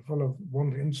societies that are full of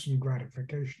instant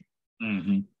gratification.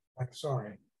 Mm-hmm. I'm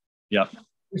sorry. Yeah.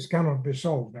 This cannot be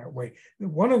solved that way.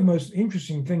 One of the most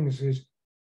interesting things is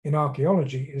in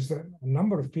archaeology is that a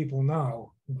number of people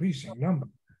now, increasing number,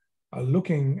 are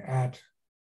looking at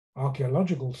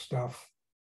archaeological stuff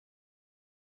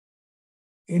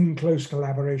in close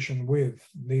collaboration with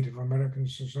Native American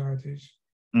societies.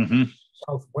 Mm-hmm.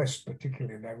 Southwest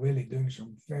particularly, they're really doing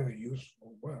some very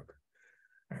useful work,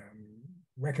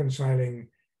 reconciling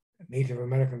Native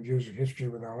American views of history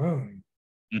with our own.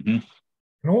 Mm-hmm.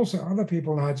 And also other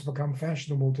people now, it's become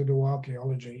fashionable to do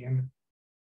archaeology in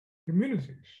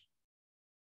communities.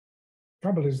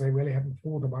 Trouble is they really haven't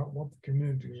thought about what the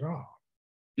communities are.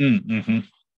 Mm-hmm.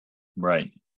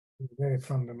 Right. It's a very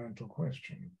fundamental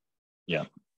question. Yeah.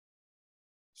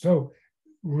 So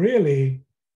really,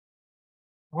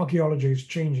 archaeology is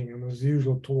changing, and there's the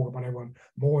usual talk about everyone,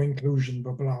 more inclusion,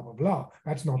 blah, blah, blah, blah.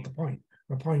 That's not the point.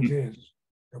 The point is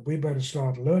that we better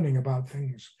start learning about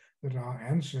things that our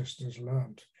ancestors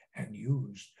learned and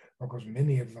used, because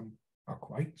many of them are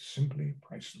quite simply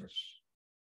priceless.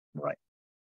 Right.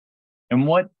 And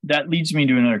that leads me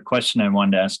to another question I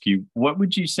wanted to ask you. What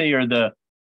would you say are the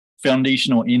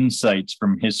foundational insights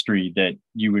from history that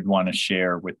you would want to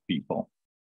share with people?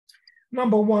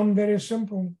 Number one, very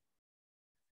simple.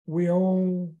 We are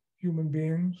all human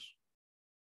beings.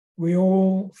 We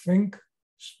all think,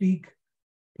 speak,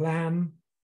 plan,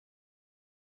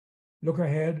 look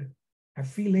ahead, have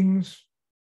feelings,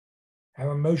 have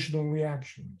emotional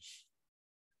reactions.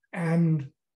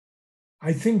 And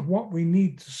I think what we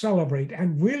need to celebrate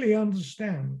and really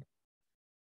understand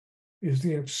is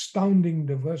the astounding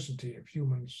diversity of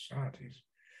human societies,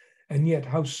 and yet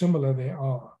how similar they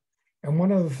are. And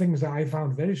one of the things that I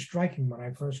found very striking when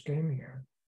I first came here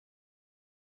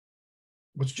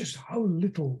was just how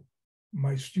little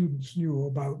my students knew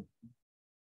about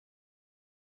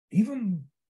even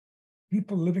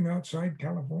people living outside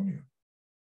California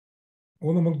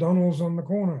or the McDonald's on the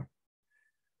corner.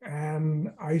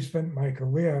 And I spent my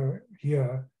career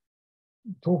here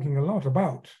talking a lot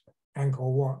about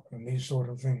Angkor Wat and these sort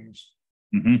of things.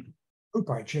 Mm-hmm. Hope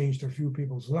I changed a few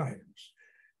people's lives.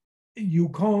 You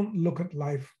can't look at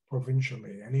life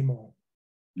provincially anymore.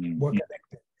 Mm-hmm. We're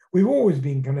connected. We've always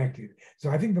been connected. So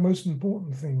I think the most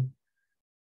important thing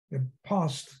the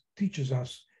past teaches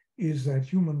us is that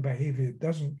human behavior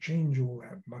doesn't change all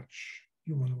that much.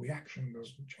 Human reaction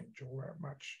doesn't change all that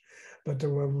much. But there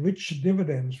are rich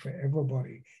dividends for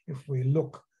everybody if we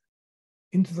look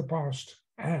into the past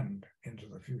and into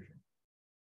the future.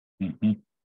 Mm-hmm.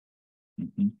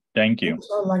 Mm-hmm. Thank you. It's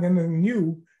not like anything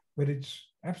new, but it's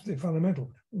absolutely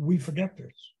fundamental. We forget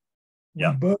this.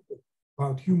 Yeah. We burn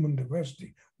about human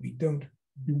diversity. We don't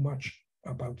do much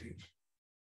about it.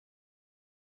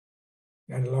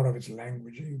 And a lot of it's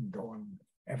language. You can go on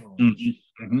ever.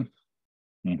 Mm-hmm.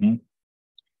 Mm-hmm. Mm-hmm.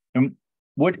 And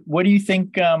what do you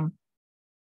think?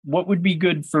 What would be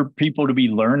good for people to be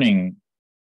learning,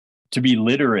 to be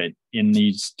literate in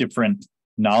these different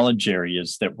knowledge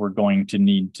areas that we're going to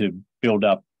need to build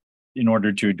up in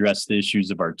order to address the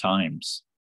issues of our times?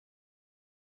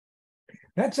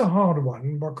 That's a hard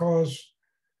one because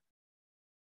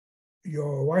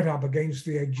you're right up against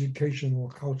the educational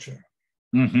culture.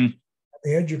 Mm-hmm.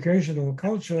 The educational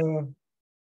culture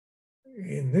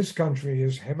in this country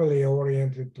is heavily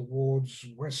oriented towards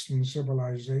Western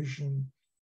civilization,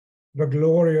 the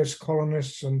glorious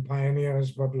colonists and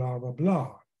pioneers, blah, blah, blah,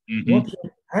 blah. Mm-hmm. What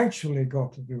we've actually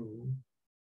got to do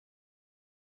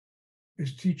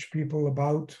is teach people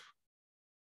about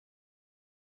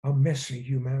how messy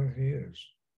humanity is.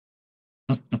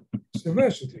 It's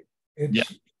diversity.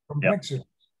 It's complexity.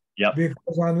 Yeah.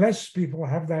 Because unless people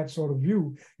have that sort of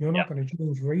view, you're not going to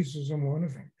change racism or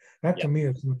anything. That to me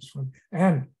is the most fun.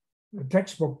 And the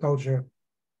textbook culture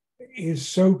is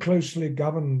so closely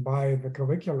governed by the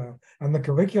curricula, and the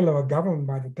curricula are governed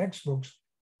by the textbooks.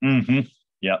 Mm-hmm.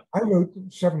 Yeah. I wrote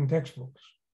 7 textbooks,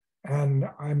 and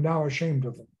I'm now ashamed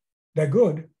of them. They're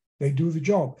good, they do the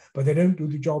job, but they don't do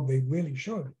the job they really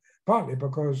should, partly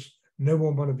because no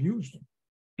one would have used them.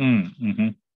 Mm-hmm.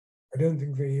 I don't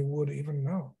think they would even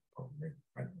now. Probably.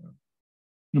 I don't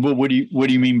know. Well, what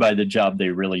do you mean by the job they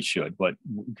really should? What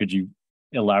could you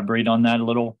elaborate on that a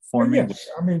little for me? Yes,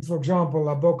 I mean, for example,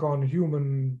 a book on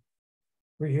human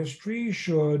prehistory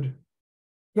should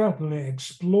certainly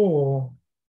explore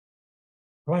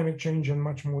climate change in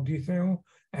much more detail,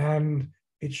 and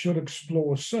it should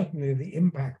explore certainly the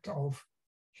impact of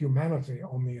humanity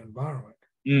on the environment.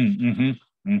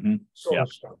 Mm-hmm. Mm-hmm. Sort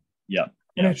of stuff. Yeah.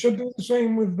 And it should do the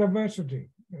same with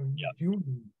diversity, Yeah.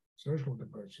 human social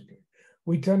diversity.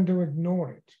 We tend to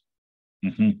ignore it.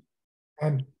 Mm-hmm.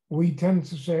 And we tend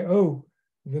to say, oh,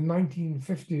 the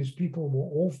 1950s people were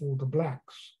awful to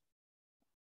blacks.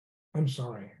 I'm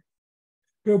sorry.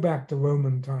 Go back to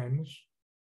Roman times.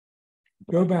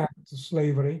 Go back to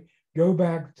slavery. Go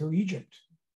back to Egypt.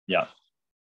 Yeah.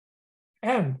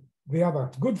 And the other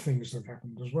good things that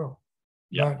happened as well.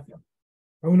 Yeah. But,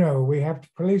 oh no, we have to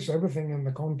place everything in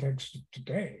the context of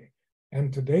today.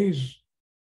 And today's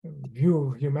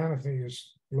view of humanity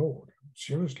is flawed,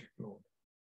 seriously flawed.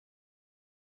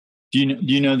 Do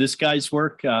you know this guy's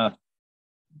work,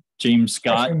 James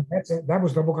Scott? That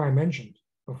was the book I mentioned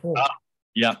before.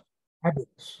 Yeah.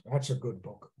 Habits. That's a good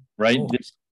book. Right. Oh.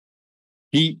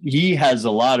 He has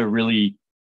a lot of really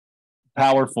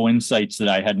powerful insights that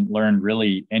I hadn't learned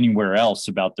really anywhere else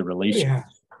about the relationship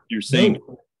you're saying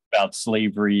about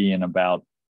slavery and about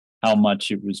how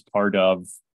much it was part of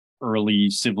early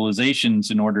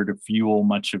civilizations in order to fuel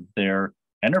much of their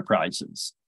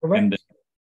enterprises. Correct. And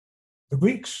the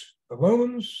Greeks, the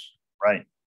Romans, right?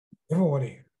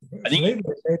 Everybody. I think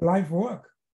slavery made life work.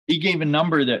 He gave a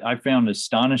number that I found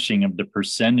astonishing of the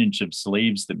percentage of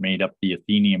slaves that made up the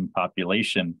Athenian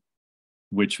population,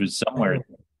 which was somewhere,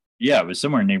 it was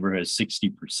somewhere in the neighborhood of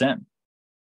 60%.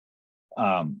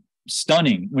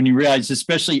 Stunning when you realize,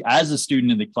 especially as a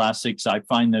student of the classics, I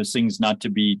find those things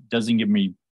doesn't give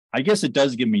me, I guess it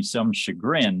does give me some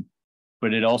chagrin,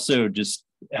 but it also just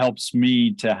helps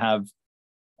me to have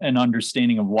an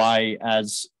understanding of why,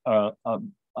 as a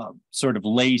sort of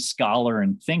lay scholar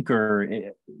and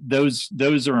thinker, those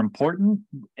are important,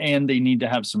 and they need to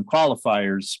have some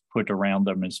qualifiers put around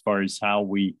them as far as how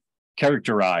we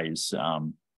characterize,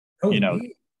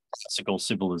 classical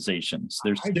civilizations.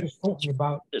 I just talking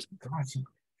about classic.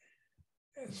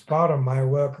 As part of my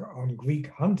work on Greek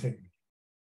hunting,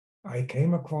 I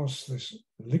came across this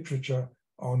literature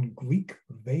on Greek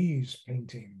vase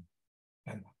painting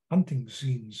and hunting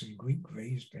scenes in Greek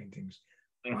vase paintings.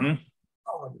 Mm-hmm.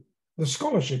 God, the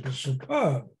scholarship is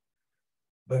superb,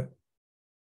 but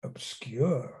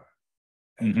obscure,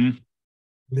 and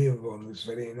live on this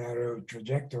very narrow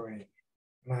trajectory.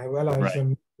 And I realized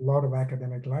that A lot of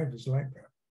academic life is like that.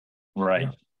 Right.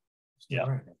 Yeah.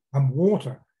 Right. And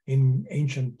water in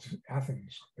ancient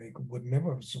Athens, they would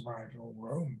never have survived, or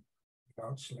Rome,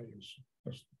 without slaves.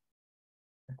 Just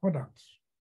aqueducts.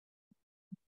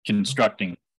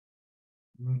 Constructing.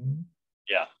 Mm-hmm.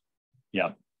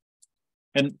 Yeah.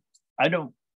 And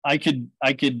I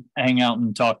could hang out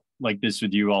and talk like this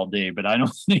with you all day, but I don't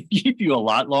want to keep you a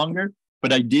lot longer.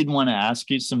 But I did want to ask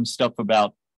you some stuff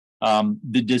about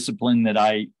the discipline that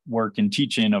I work and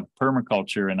teach in of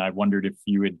permaculture. And I wondered if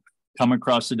you had come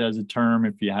across it as a term,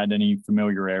 if you had any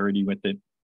familiarity with it.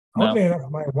 Oddly enough,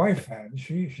 my wife had.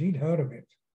 She'd heard of it.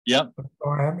 Yep.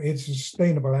 It's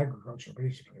sustainable agriculture,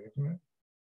 basically, isn't it?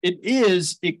 It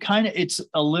is. It's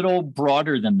a little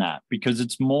broader than that, because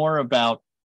it's more about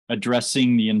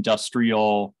addressing the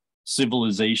industrial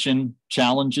civilization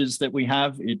challenges that we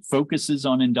have. It focuses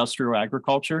on industrial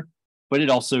agriculture, but it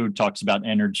also talks about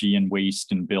energy and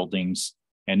waste and buildings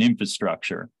and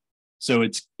infrastructure. So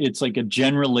it's like a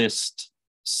generalist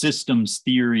systems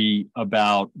theory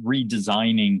about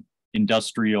redesigning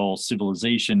industrial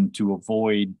civilization to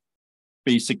avoid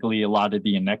basically a lot of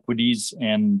the inequities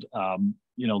and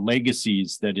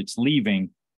legacies that it's leaving,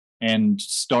 and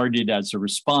started as a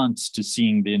response to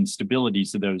seeing the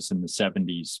instabilities of those in the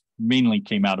 70s. Mainly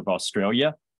came out of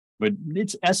Australia, but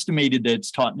it's estimated that it's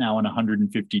taught now in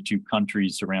 152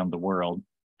 countries around the world.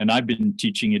 And I've been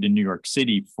teaching it in New York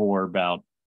City for about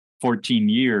 14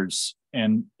 years.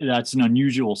 And that's an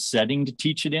unusual setting to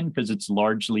teach it in, because it's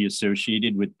largely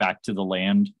associated with back to the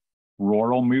land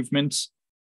rural movements.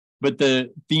 But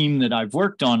the theme that I've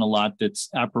worked on a lot that's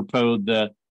apropos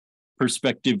the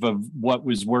perspective of what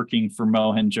was working for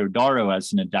Mohenjo-Daro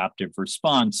as an adaptive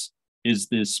response is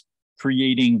this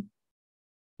creating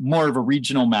more of a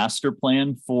regional master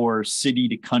plan for city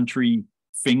to country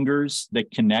fingers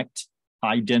that connect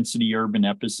high density urban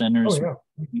epicenters.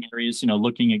 Areas,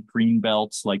 looking at green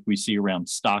belts like we see around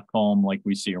Stockholm, like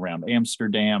we see around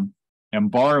Amsterdam, and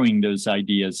borrowing those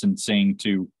ideas and saying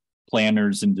to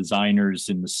planners and designers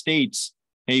in the States,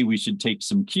 hey, we should take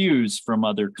some cues from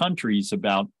other countries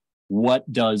about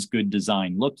what does good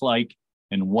design look like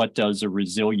and what does a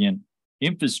resilient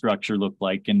infrastructure look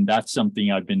like. And that's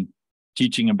something I've been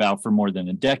teaching about for more than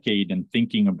a decade, and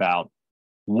thinking about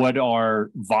what are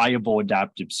viable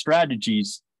adaptive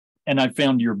strategies. And I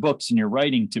found your books and your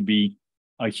writing to be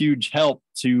a huge help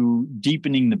to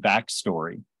deepening the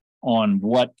backstory on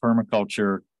what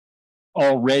permaculture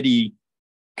already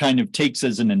kind of takes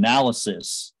as an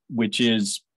analysis, which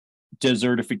is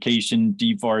desertification,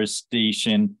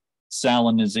 deforestation,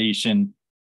 salinization.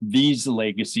 These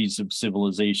legacies of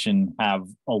civilization have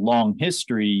a long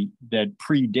history that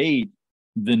predate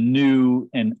the new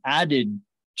and added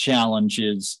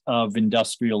challenges of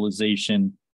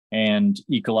industrialization and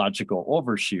ecological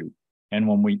overshoot. And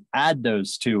when we add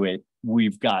those to it,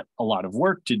 we've got a lot of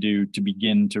work to do to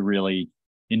begin to really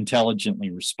intelligently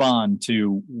respond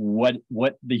to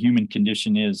what the human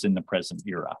condition is in the present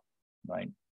era, right?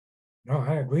 No,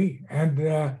 I agree.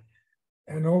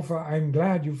 And also, I'm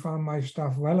glad you found my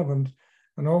stuff relevant.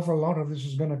 An awful lot of this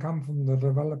is going to come from the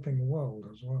developing world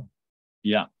as well.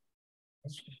 Yeah,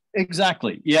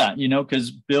 exactly. Yeah,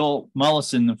 because Bill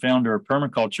Mollison, the founder of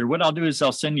permaculture, what I'll do is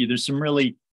I'll send you, there's some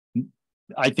really,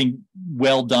 I think,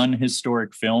 well done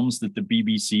historic films that the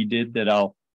BBC did that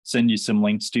I'll send you some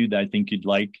links to that I think you'd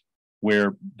like,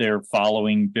 where they're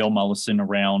following Bill Mollison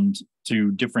around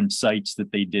to different sites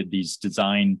that they did these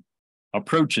design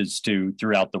approaches to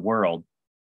throughout the world.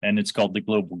 And it's called The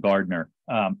Global Gardener.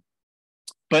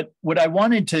 But what I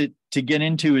wanted to get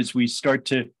into as we start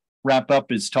to wrap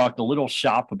up is talk a little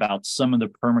shop about some of the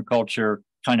permaculture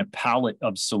kind of palette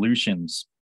of solutions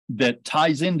that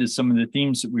ties into some of the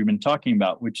themes that we've been talking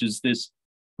about, which is this,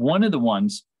 one of the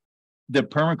ones that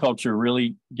permaculture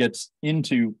really gets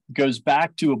into goes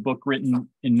back to a book written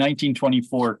in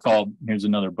 1924 called, here's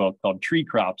another book called Tree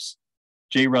Crops,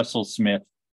 J. Russell Smith,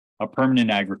 A Permanent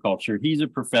Agriculture. He's a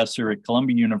professor at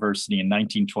Columbia University in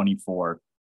 1924,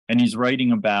 and he's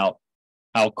writing about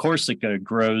how Corsica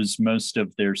grows most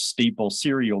of their staple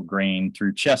cereal grain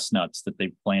through chestnuts that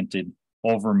they've planted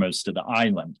over most of the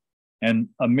island. And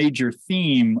a major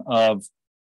theme of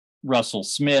Russell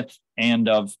Smith and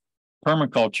of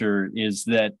permaculture is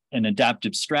that an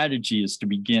adaptive strategy is to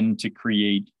begin to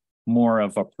create more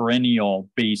of a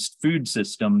perennial-based food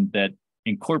system that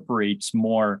incorporates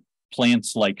more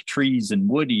plants like trees and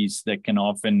woodies that can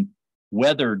often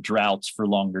weather droughts for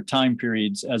longer time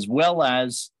periods, as well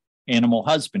as animal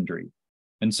husbandry.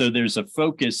 And so there's a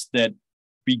focus that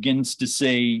begins to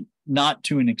say, not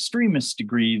to an extremist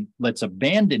degree, let's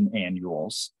abandon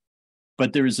annuals,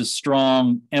 but there is a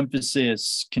strong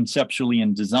emphasis conceptually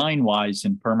and design-wise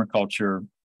in permaculture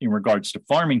in regards to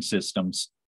farming systems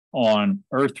on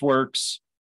earthworks,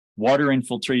 water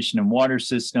infiltration and water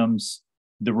systems,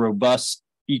 the robust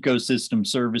ecosystem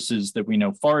services that we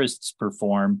know forests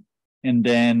perform, and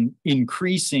then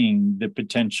increasing the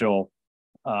potential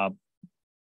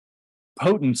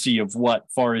potency of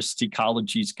what forest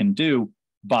ecologies can do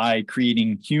by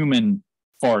creating human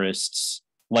forests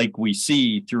like we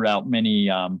see throughout many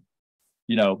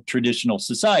traditional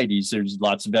societies. There's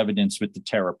lots of evidence with the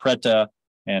terra preta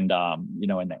and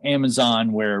in the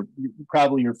Amazon, where you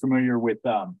probably are familiar with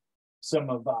some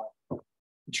of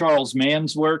Charles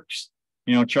Mann's works.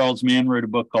 Charles Mann wrote a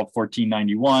book called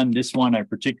 1491. This one I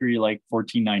particularly like,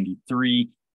 1493,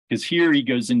 because here he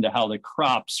goes into how the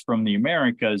crops from the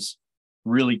Americas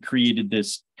really created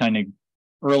this kind of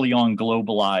early on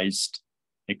globalized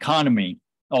economy.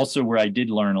 Also, where I did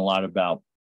learn a lot about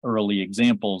earlier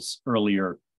examples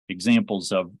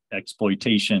of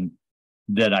exploitation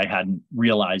that I hadn't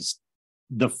realized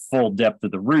the full depth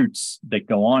of the roots that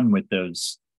go on with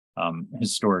those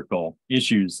historical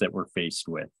issues that we're faced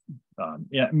with.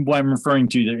 What I'm referring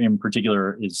to in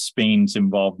particular is Spain's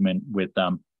involvement with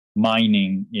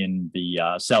mining in the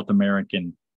South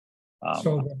American.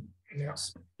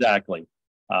 Exactly.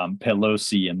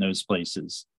 Pelosi and those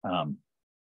places.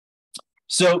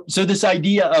 So this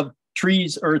idea of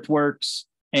trees, earthworks,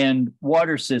 and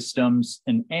water systems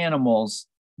and animals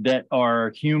that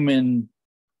are human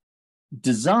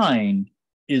designed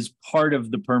is part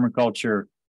of the permaculture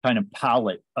kind of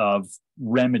palette of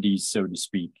remedies, so to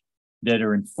speak, that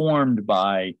are informed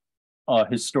by a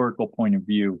historical point of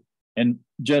view. And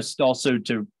just also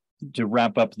to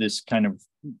wrap up this kind of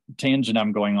tangent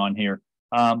I'm going on here,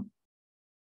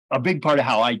 a big part of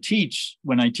how I teach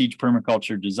when I teach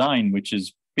permaculture design, which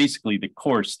is basically the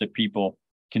course that people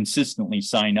consistently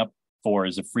sign up for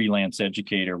as a freelance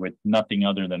educator with nothing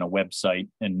other than a website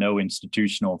and no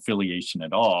institutional affiliation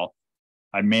at all,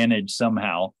 I manage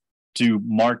somehow to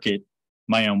market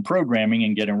my own programming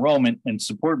and get enrollment and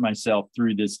support myself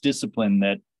through this discipline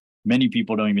that many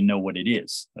people don't even know what it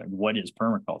is. Like, what is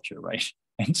permaculture, right?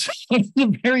 And so it's a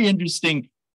very interesting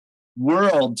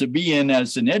world to be in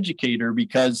as an educator,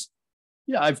 because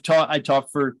I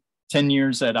taught for 10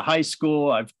 years at a high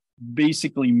school. I've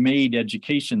basically made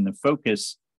education the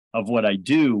focus of what I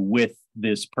do with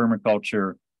this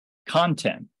permaculture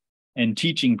content and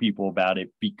teaching people about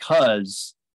it,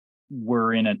 because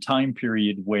we're in a time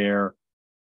period where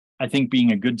I think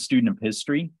being a good student of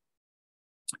history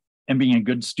and being a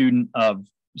good student of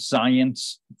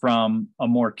science from a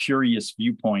more curious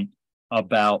viewpoint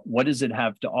about what does it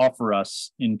have to offer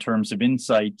us in terms of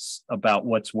insights about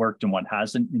what's worked and what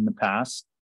hasn't in the past,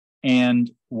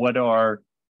 and what are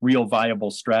real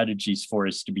viable strategies for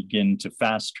us to begin to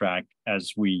fast track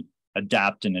as we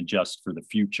adapt and adjust for the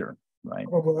future, right?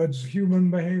 Well, that's human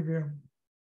behavior.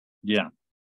 Yeah.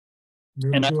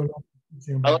 And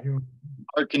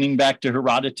hearkening back to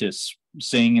Herodotus,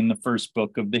 saying in the first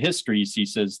book of the histories, he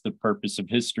says the purpose of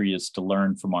history is to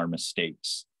learn from our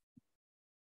mistakes.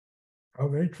 Oh,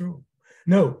 very true.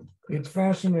 No, it's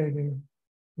fascinating.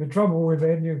 The trouble with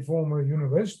any former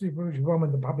university,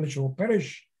 the publish or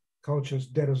perish culture is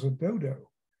dead as a dodo.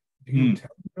 Do you tell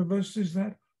universities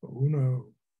that? Oh, no,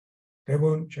 they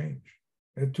won't change.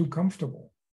 They're too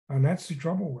comfortable. And that's the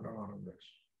trouble with a lot of this.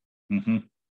 Mm-hmm.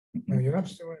 Mm-hmm. No, you're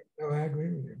absolutely right. No, I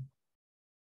agree with you.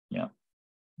 Yeah.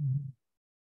 Mm-hmm.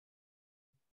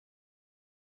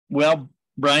 Well,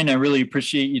 Brian, I really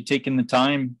appreciate you taking the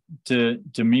time to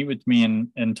meet with me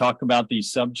and talk about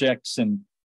these subjects, and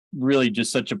really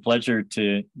just such a pleasure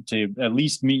to at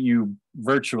least meet you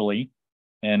virtually.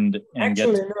 And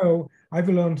actually, no, I've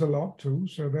learned a lot too,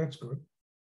 so that's good.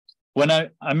 When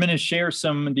I'm going to share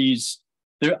some of these,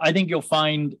 I think you'll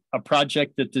find a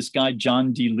project that this guy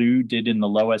John D. Liu did in the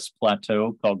Loess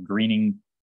Plateau called Greening.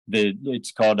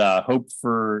 It's called Hope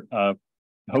for a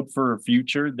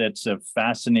Future. That's a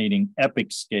fascinating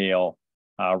epic scale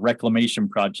reclamation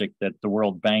project that the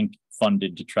World Bank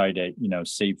funded to try to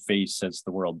save face as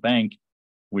the World Bank,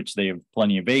 which they have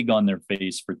plenty of egg on their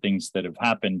face for things that have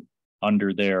happened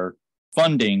under their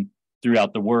funding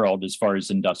throughout the world as far as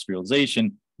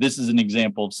industrialization. This is an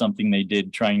example of something they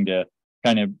did trying to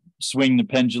kind of swing the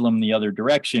pendulum the other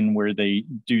direction, where they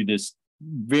do this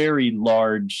very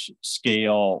large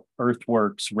scale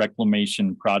earthworks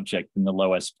reclamation project in the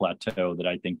Loess Plateau that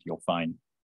I think you'll find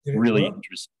really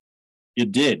interesting.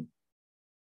 It did.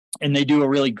 And they do a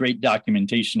really great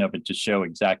documentation of it to show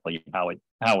exactly how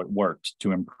it worked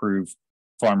to improve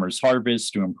farmers'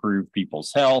 harvest, to improve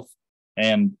people's health.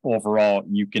 And overall,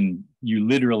 you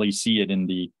literally see it in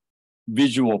the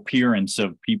visual appearance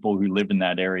of people who live in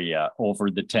that area over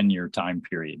the 10-year time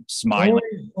period, smiling.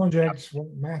 Projects, what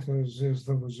matters is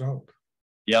the result.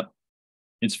 Yep.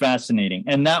 It's fascinating.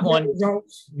 And that one,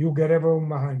 results, you'll get everyone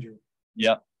behind you.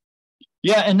 Yep.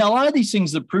 Yeah. And a lot of these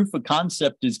things, the proof of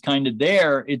concept is kind of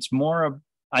there. It's more of,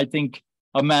 I think,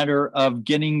 a matter of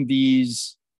getting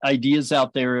these ideas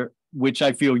out there, which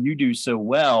I feel you do so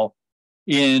well,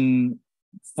 in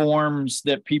forms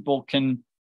that people can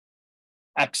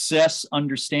access,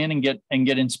 understand, and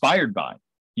get inspired by.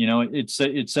 You know, it's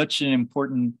such an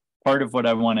important part of what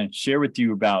I want to share with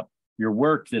you about your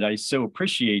work that I so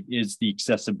appreciate is the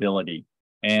accessibility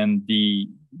and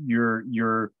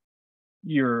your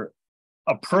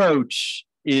approach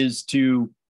is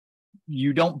to,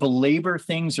 you don't belabor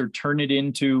things or turn it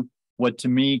into what to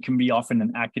me can be often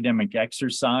an academic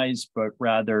exercise, but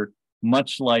rather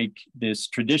much like this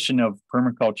tradition of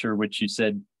permaculture, which you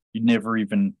said you'd never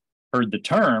even heard the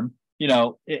term, you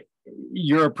know,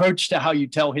 your approach to how you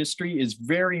tell history is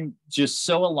very just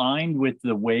so aligned with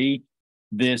the way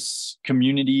this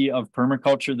community of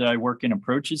permaculture that I work in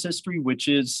approaches history, which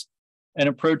is an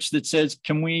approach that says,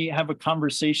 can we have a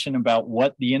conversation about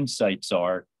what the insights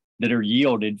are that are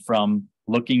yielded from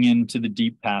looking into the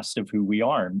deep past of who we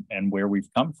are and where we've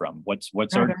come from? What's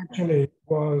that our actually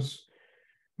was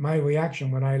my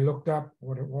reaction when I looked up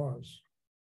what it was.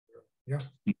 Yeah.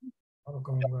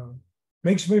 Well,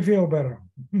 makes me feel better.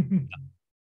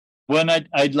 Well, and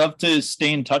I'd love to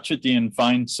stay in touch with you and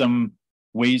find some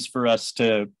ways for us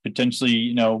to potentially,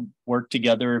 you know, work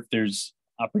together. If there's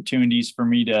opportunities for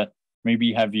me to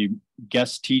maybe have you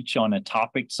guest teach on a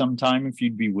topic sometime, if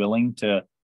you'd be willing to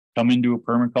come into a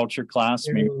permaculture class.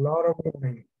 Maybe a lot of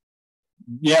warning.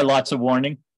 Yeah, lots of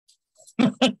warning.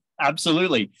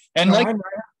 Absolutely. And no, like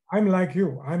I'm like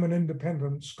you. I'm an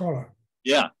independent scholar.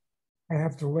 Yeah. I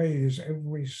have to raise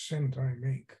every cent I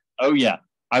make. Oh yeah,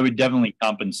 I would definitely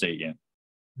compensate you.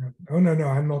 Oh no,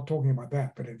 I'm not talking about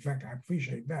that. But in fact, I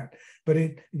appreciate that. But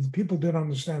people don't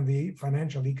understand the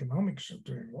financial economics of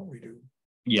doing what we do.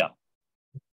 Yeah,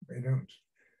 they don't.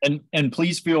 And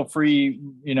please feel free,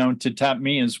 you know, to tap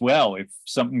me as well if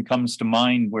something comes to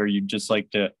mind where you'd just like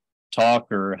to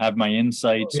talk or have my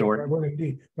insights. Oh, yeah, or I will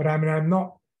indeed. But I mean, I'm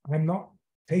not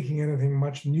taking anything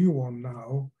much new on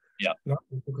now. Yeah.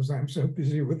 Because I'm so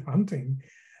busy with hunting.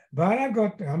 But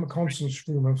I'm a constant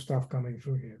stream of stuff coming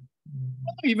through here.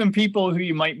 Even people who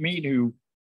you might meet who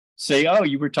say, oh,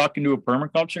 you were talking to a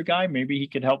permaculture guy, maybe he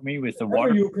could help me with the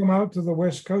water. You come out to the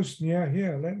West Coast near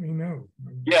here, let me know.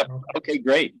 Yeah, okay,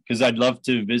 great. Because I'd love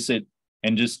to visit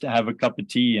and just have a cup of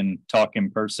tea and talk in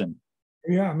person.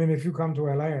 Yeah, I mean, if you come to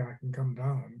LA, I can come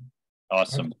down.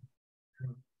 Awesome.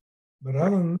 But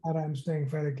other than that, I'm staying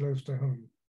fairly close to home.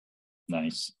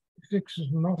 Nice. Six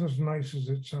is not as nice as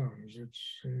it sounds. It's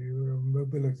your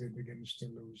mobility begins to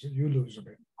lose. You lose a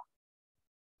bit.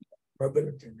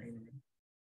 Mobility, mainly.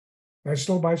 I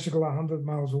still bicycle 100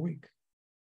 miles a week.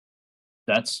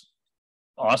 That's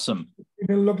awesome. You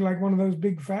don't look like one of those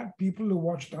big fat people who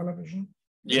watch television.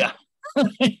 Yeah.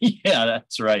 Yeah,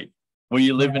 that's right. Well,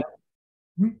 you live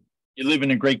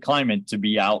in a great climate to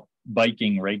be out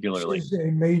biking regularly. It's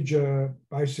a major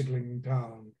bicycling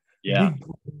town. Yeah. The big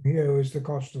problem here is the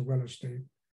cost of real estate.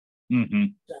 Mm-hmm.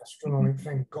 It's astronomical.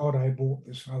 Thank God I bought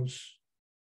this house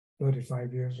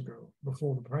 35 years ago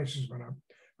before the prices went up.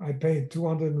 I paid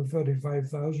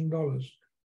 $235,000,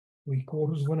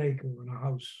 3/4 of an acre in a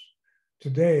house.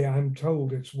 Today, I'm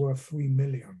told it's worth $3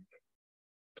 million.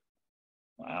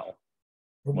 Wow.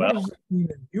 But what does it mean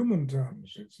in human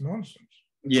terms? It's nonsense.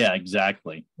 Yeah,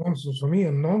 exactly. Nonsense for me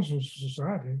and nonsense for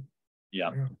society. Yeah.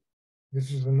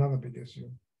 This is another big issue.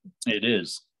 It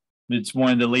is. It's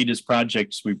one of the latest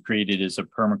projects we've created is a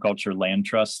permaculture land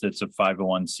trust that's a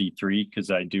 501c3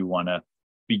 because I do want to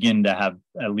begin to have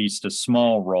at least a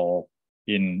small role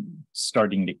in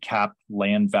starting to cap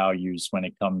land values when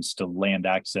it comes to land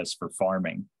access for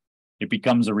farming. It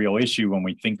becomes a real issue when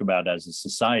we think about as a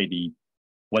society,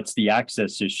 what's the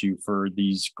access issue for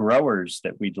these growers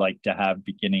that we'd like to have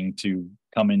beginning to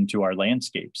come into our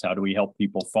landscapes? How do we help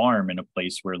people farm in a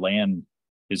place where land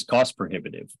is cost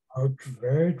prohibitive? Oh,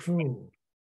 very true.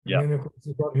 Yeah. And then, of course,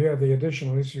 you've got here the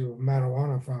additional issue of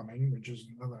marijuana farming, which is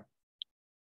another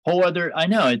whole other. I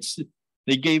know it's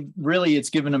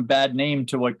given a bad name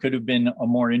to what could have been a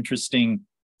more interesting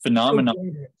phenomenon.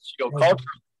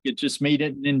 It just made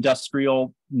it an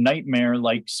industrial nightmare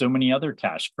like so many other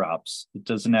cash crops. It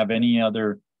doesn't have any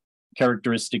other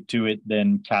characteristic to it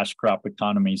than cash crop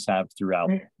economies have throughout.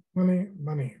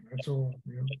 Money. That's all.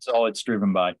 Yeah. That's all it's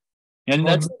driven by. And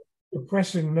that's a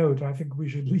depressing note. I think we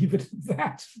should leave it at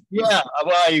that. Yeah,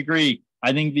 well, I agree.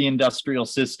 I think the industrial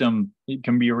system, it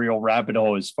can be a real rabbit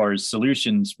hole as far as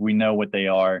solutions. We know what they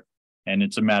are, and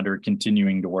it's a matter of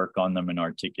continuing to work on them and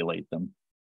articulate them.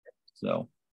 So,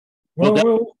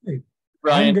 well,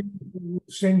 Brian, I'm going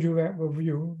to send you that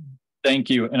review.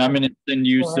 Thank you. And I'm going to send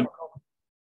you some.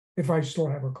 If I still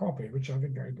have a copy, which I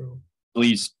think I do.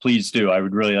 Please do. I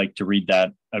would really like to read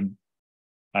that.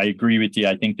 I agree with you.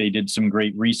 I think they did some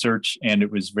great research, and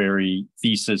it was very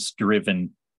thesis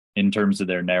driven in terms of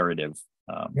their narrative.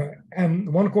 Yeah,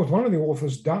 and one of the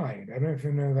authors died. I don't know if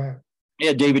you know that.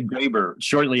 Yeah, David Graeber,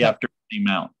 shortly after it came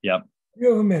out. Yep.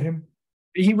 You ever met him?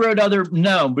 He wrote other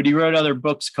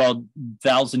books called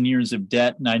 1,000 Years of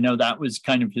Debt. And I know that was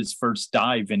kind of his first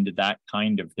dive into that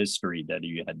kind of history that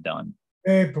he had done.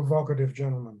 Very provocative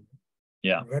gentleman.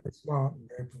 Yeah. Very smart and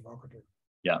very provocative.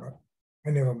 Yeah. But I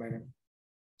never met him.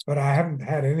 But I haven't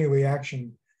had any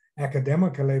reaction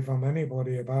academically from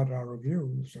anybody about our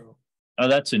review. So. Oh,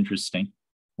 that's interesting.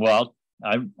 Well,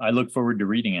 I look forward to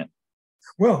reading it.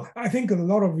 Well, I think a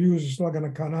lot of reviews are still going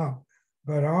to come out,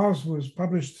 but ours was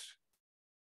published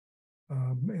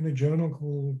in a journal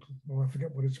called, I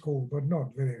forget what it's called, but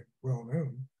not very well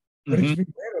known. But it's been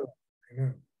better, you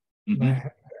know. Mm-hmm.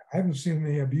 I haven't seen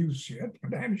any abuse yet,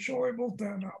 but I'm sure it will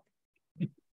turn up.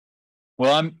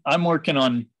 Well, I'm working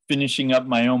on finishing up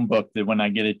my own book that when I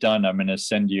get it done, I'm going to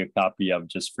send you a copy of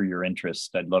just for your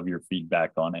interest. I'd love your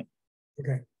feedback on it.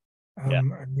 Okay. I'm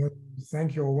going to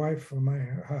thank your wife for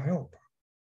her help.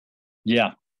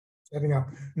 Yeah. Setting up.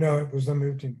 No, it was the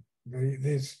muting.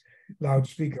 This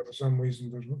loudspeaker for some reason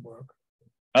doesn't work.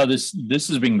 Oh, this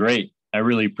has been great. I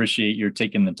really appreciate your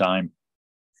taking the time.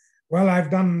 Well, I've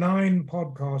done 9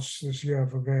 podcasts this year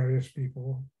for various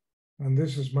people, and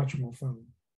this is much more fun.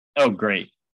 Oh, great.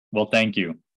 Well, thank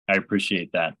you. I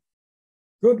appreciate that.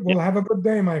 Good. Well, have a good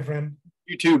day, my friend.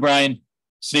 You too, Brian.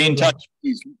 Stay in touch,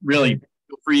 please. Really,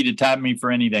 feel free to tap me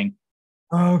for anything.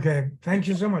 Okay. Thank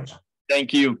you so much.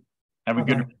 Thank you. Have a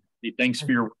good day. Thanks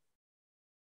for your work.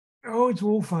 Oh, it's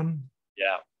all fun.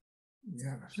 Yeah.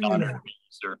 Yeah. Honor,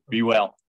 sir. Be well.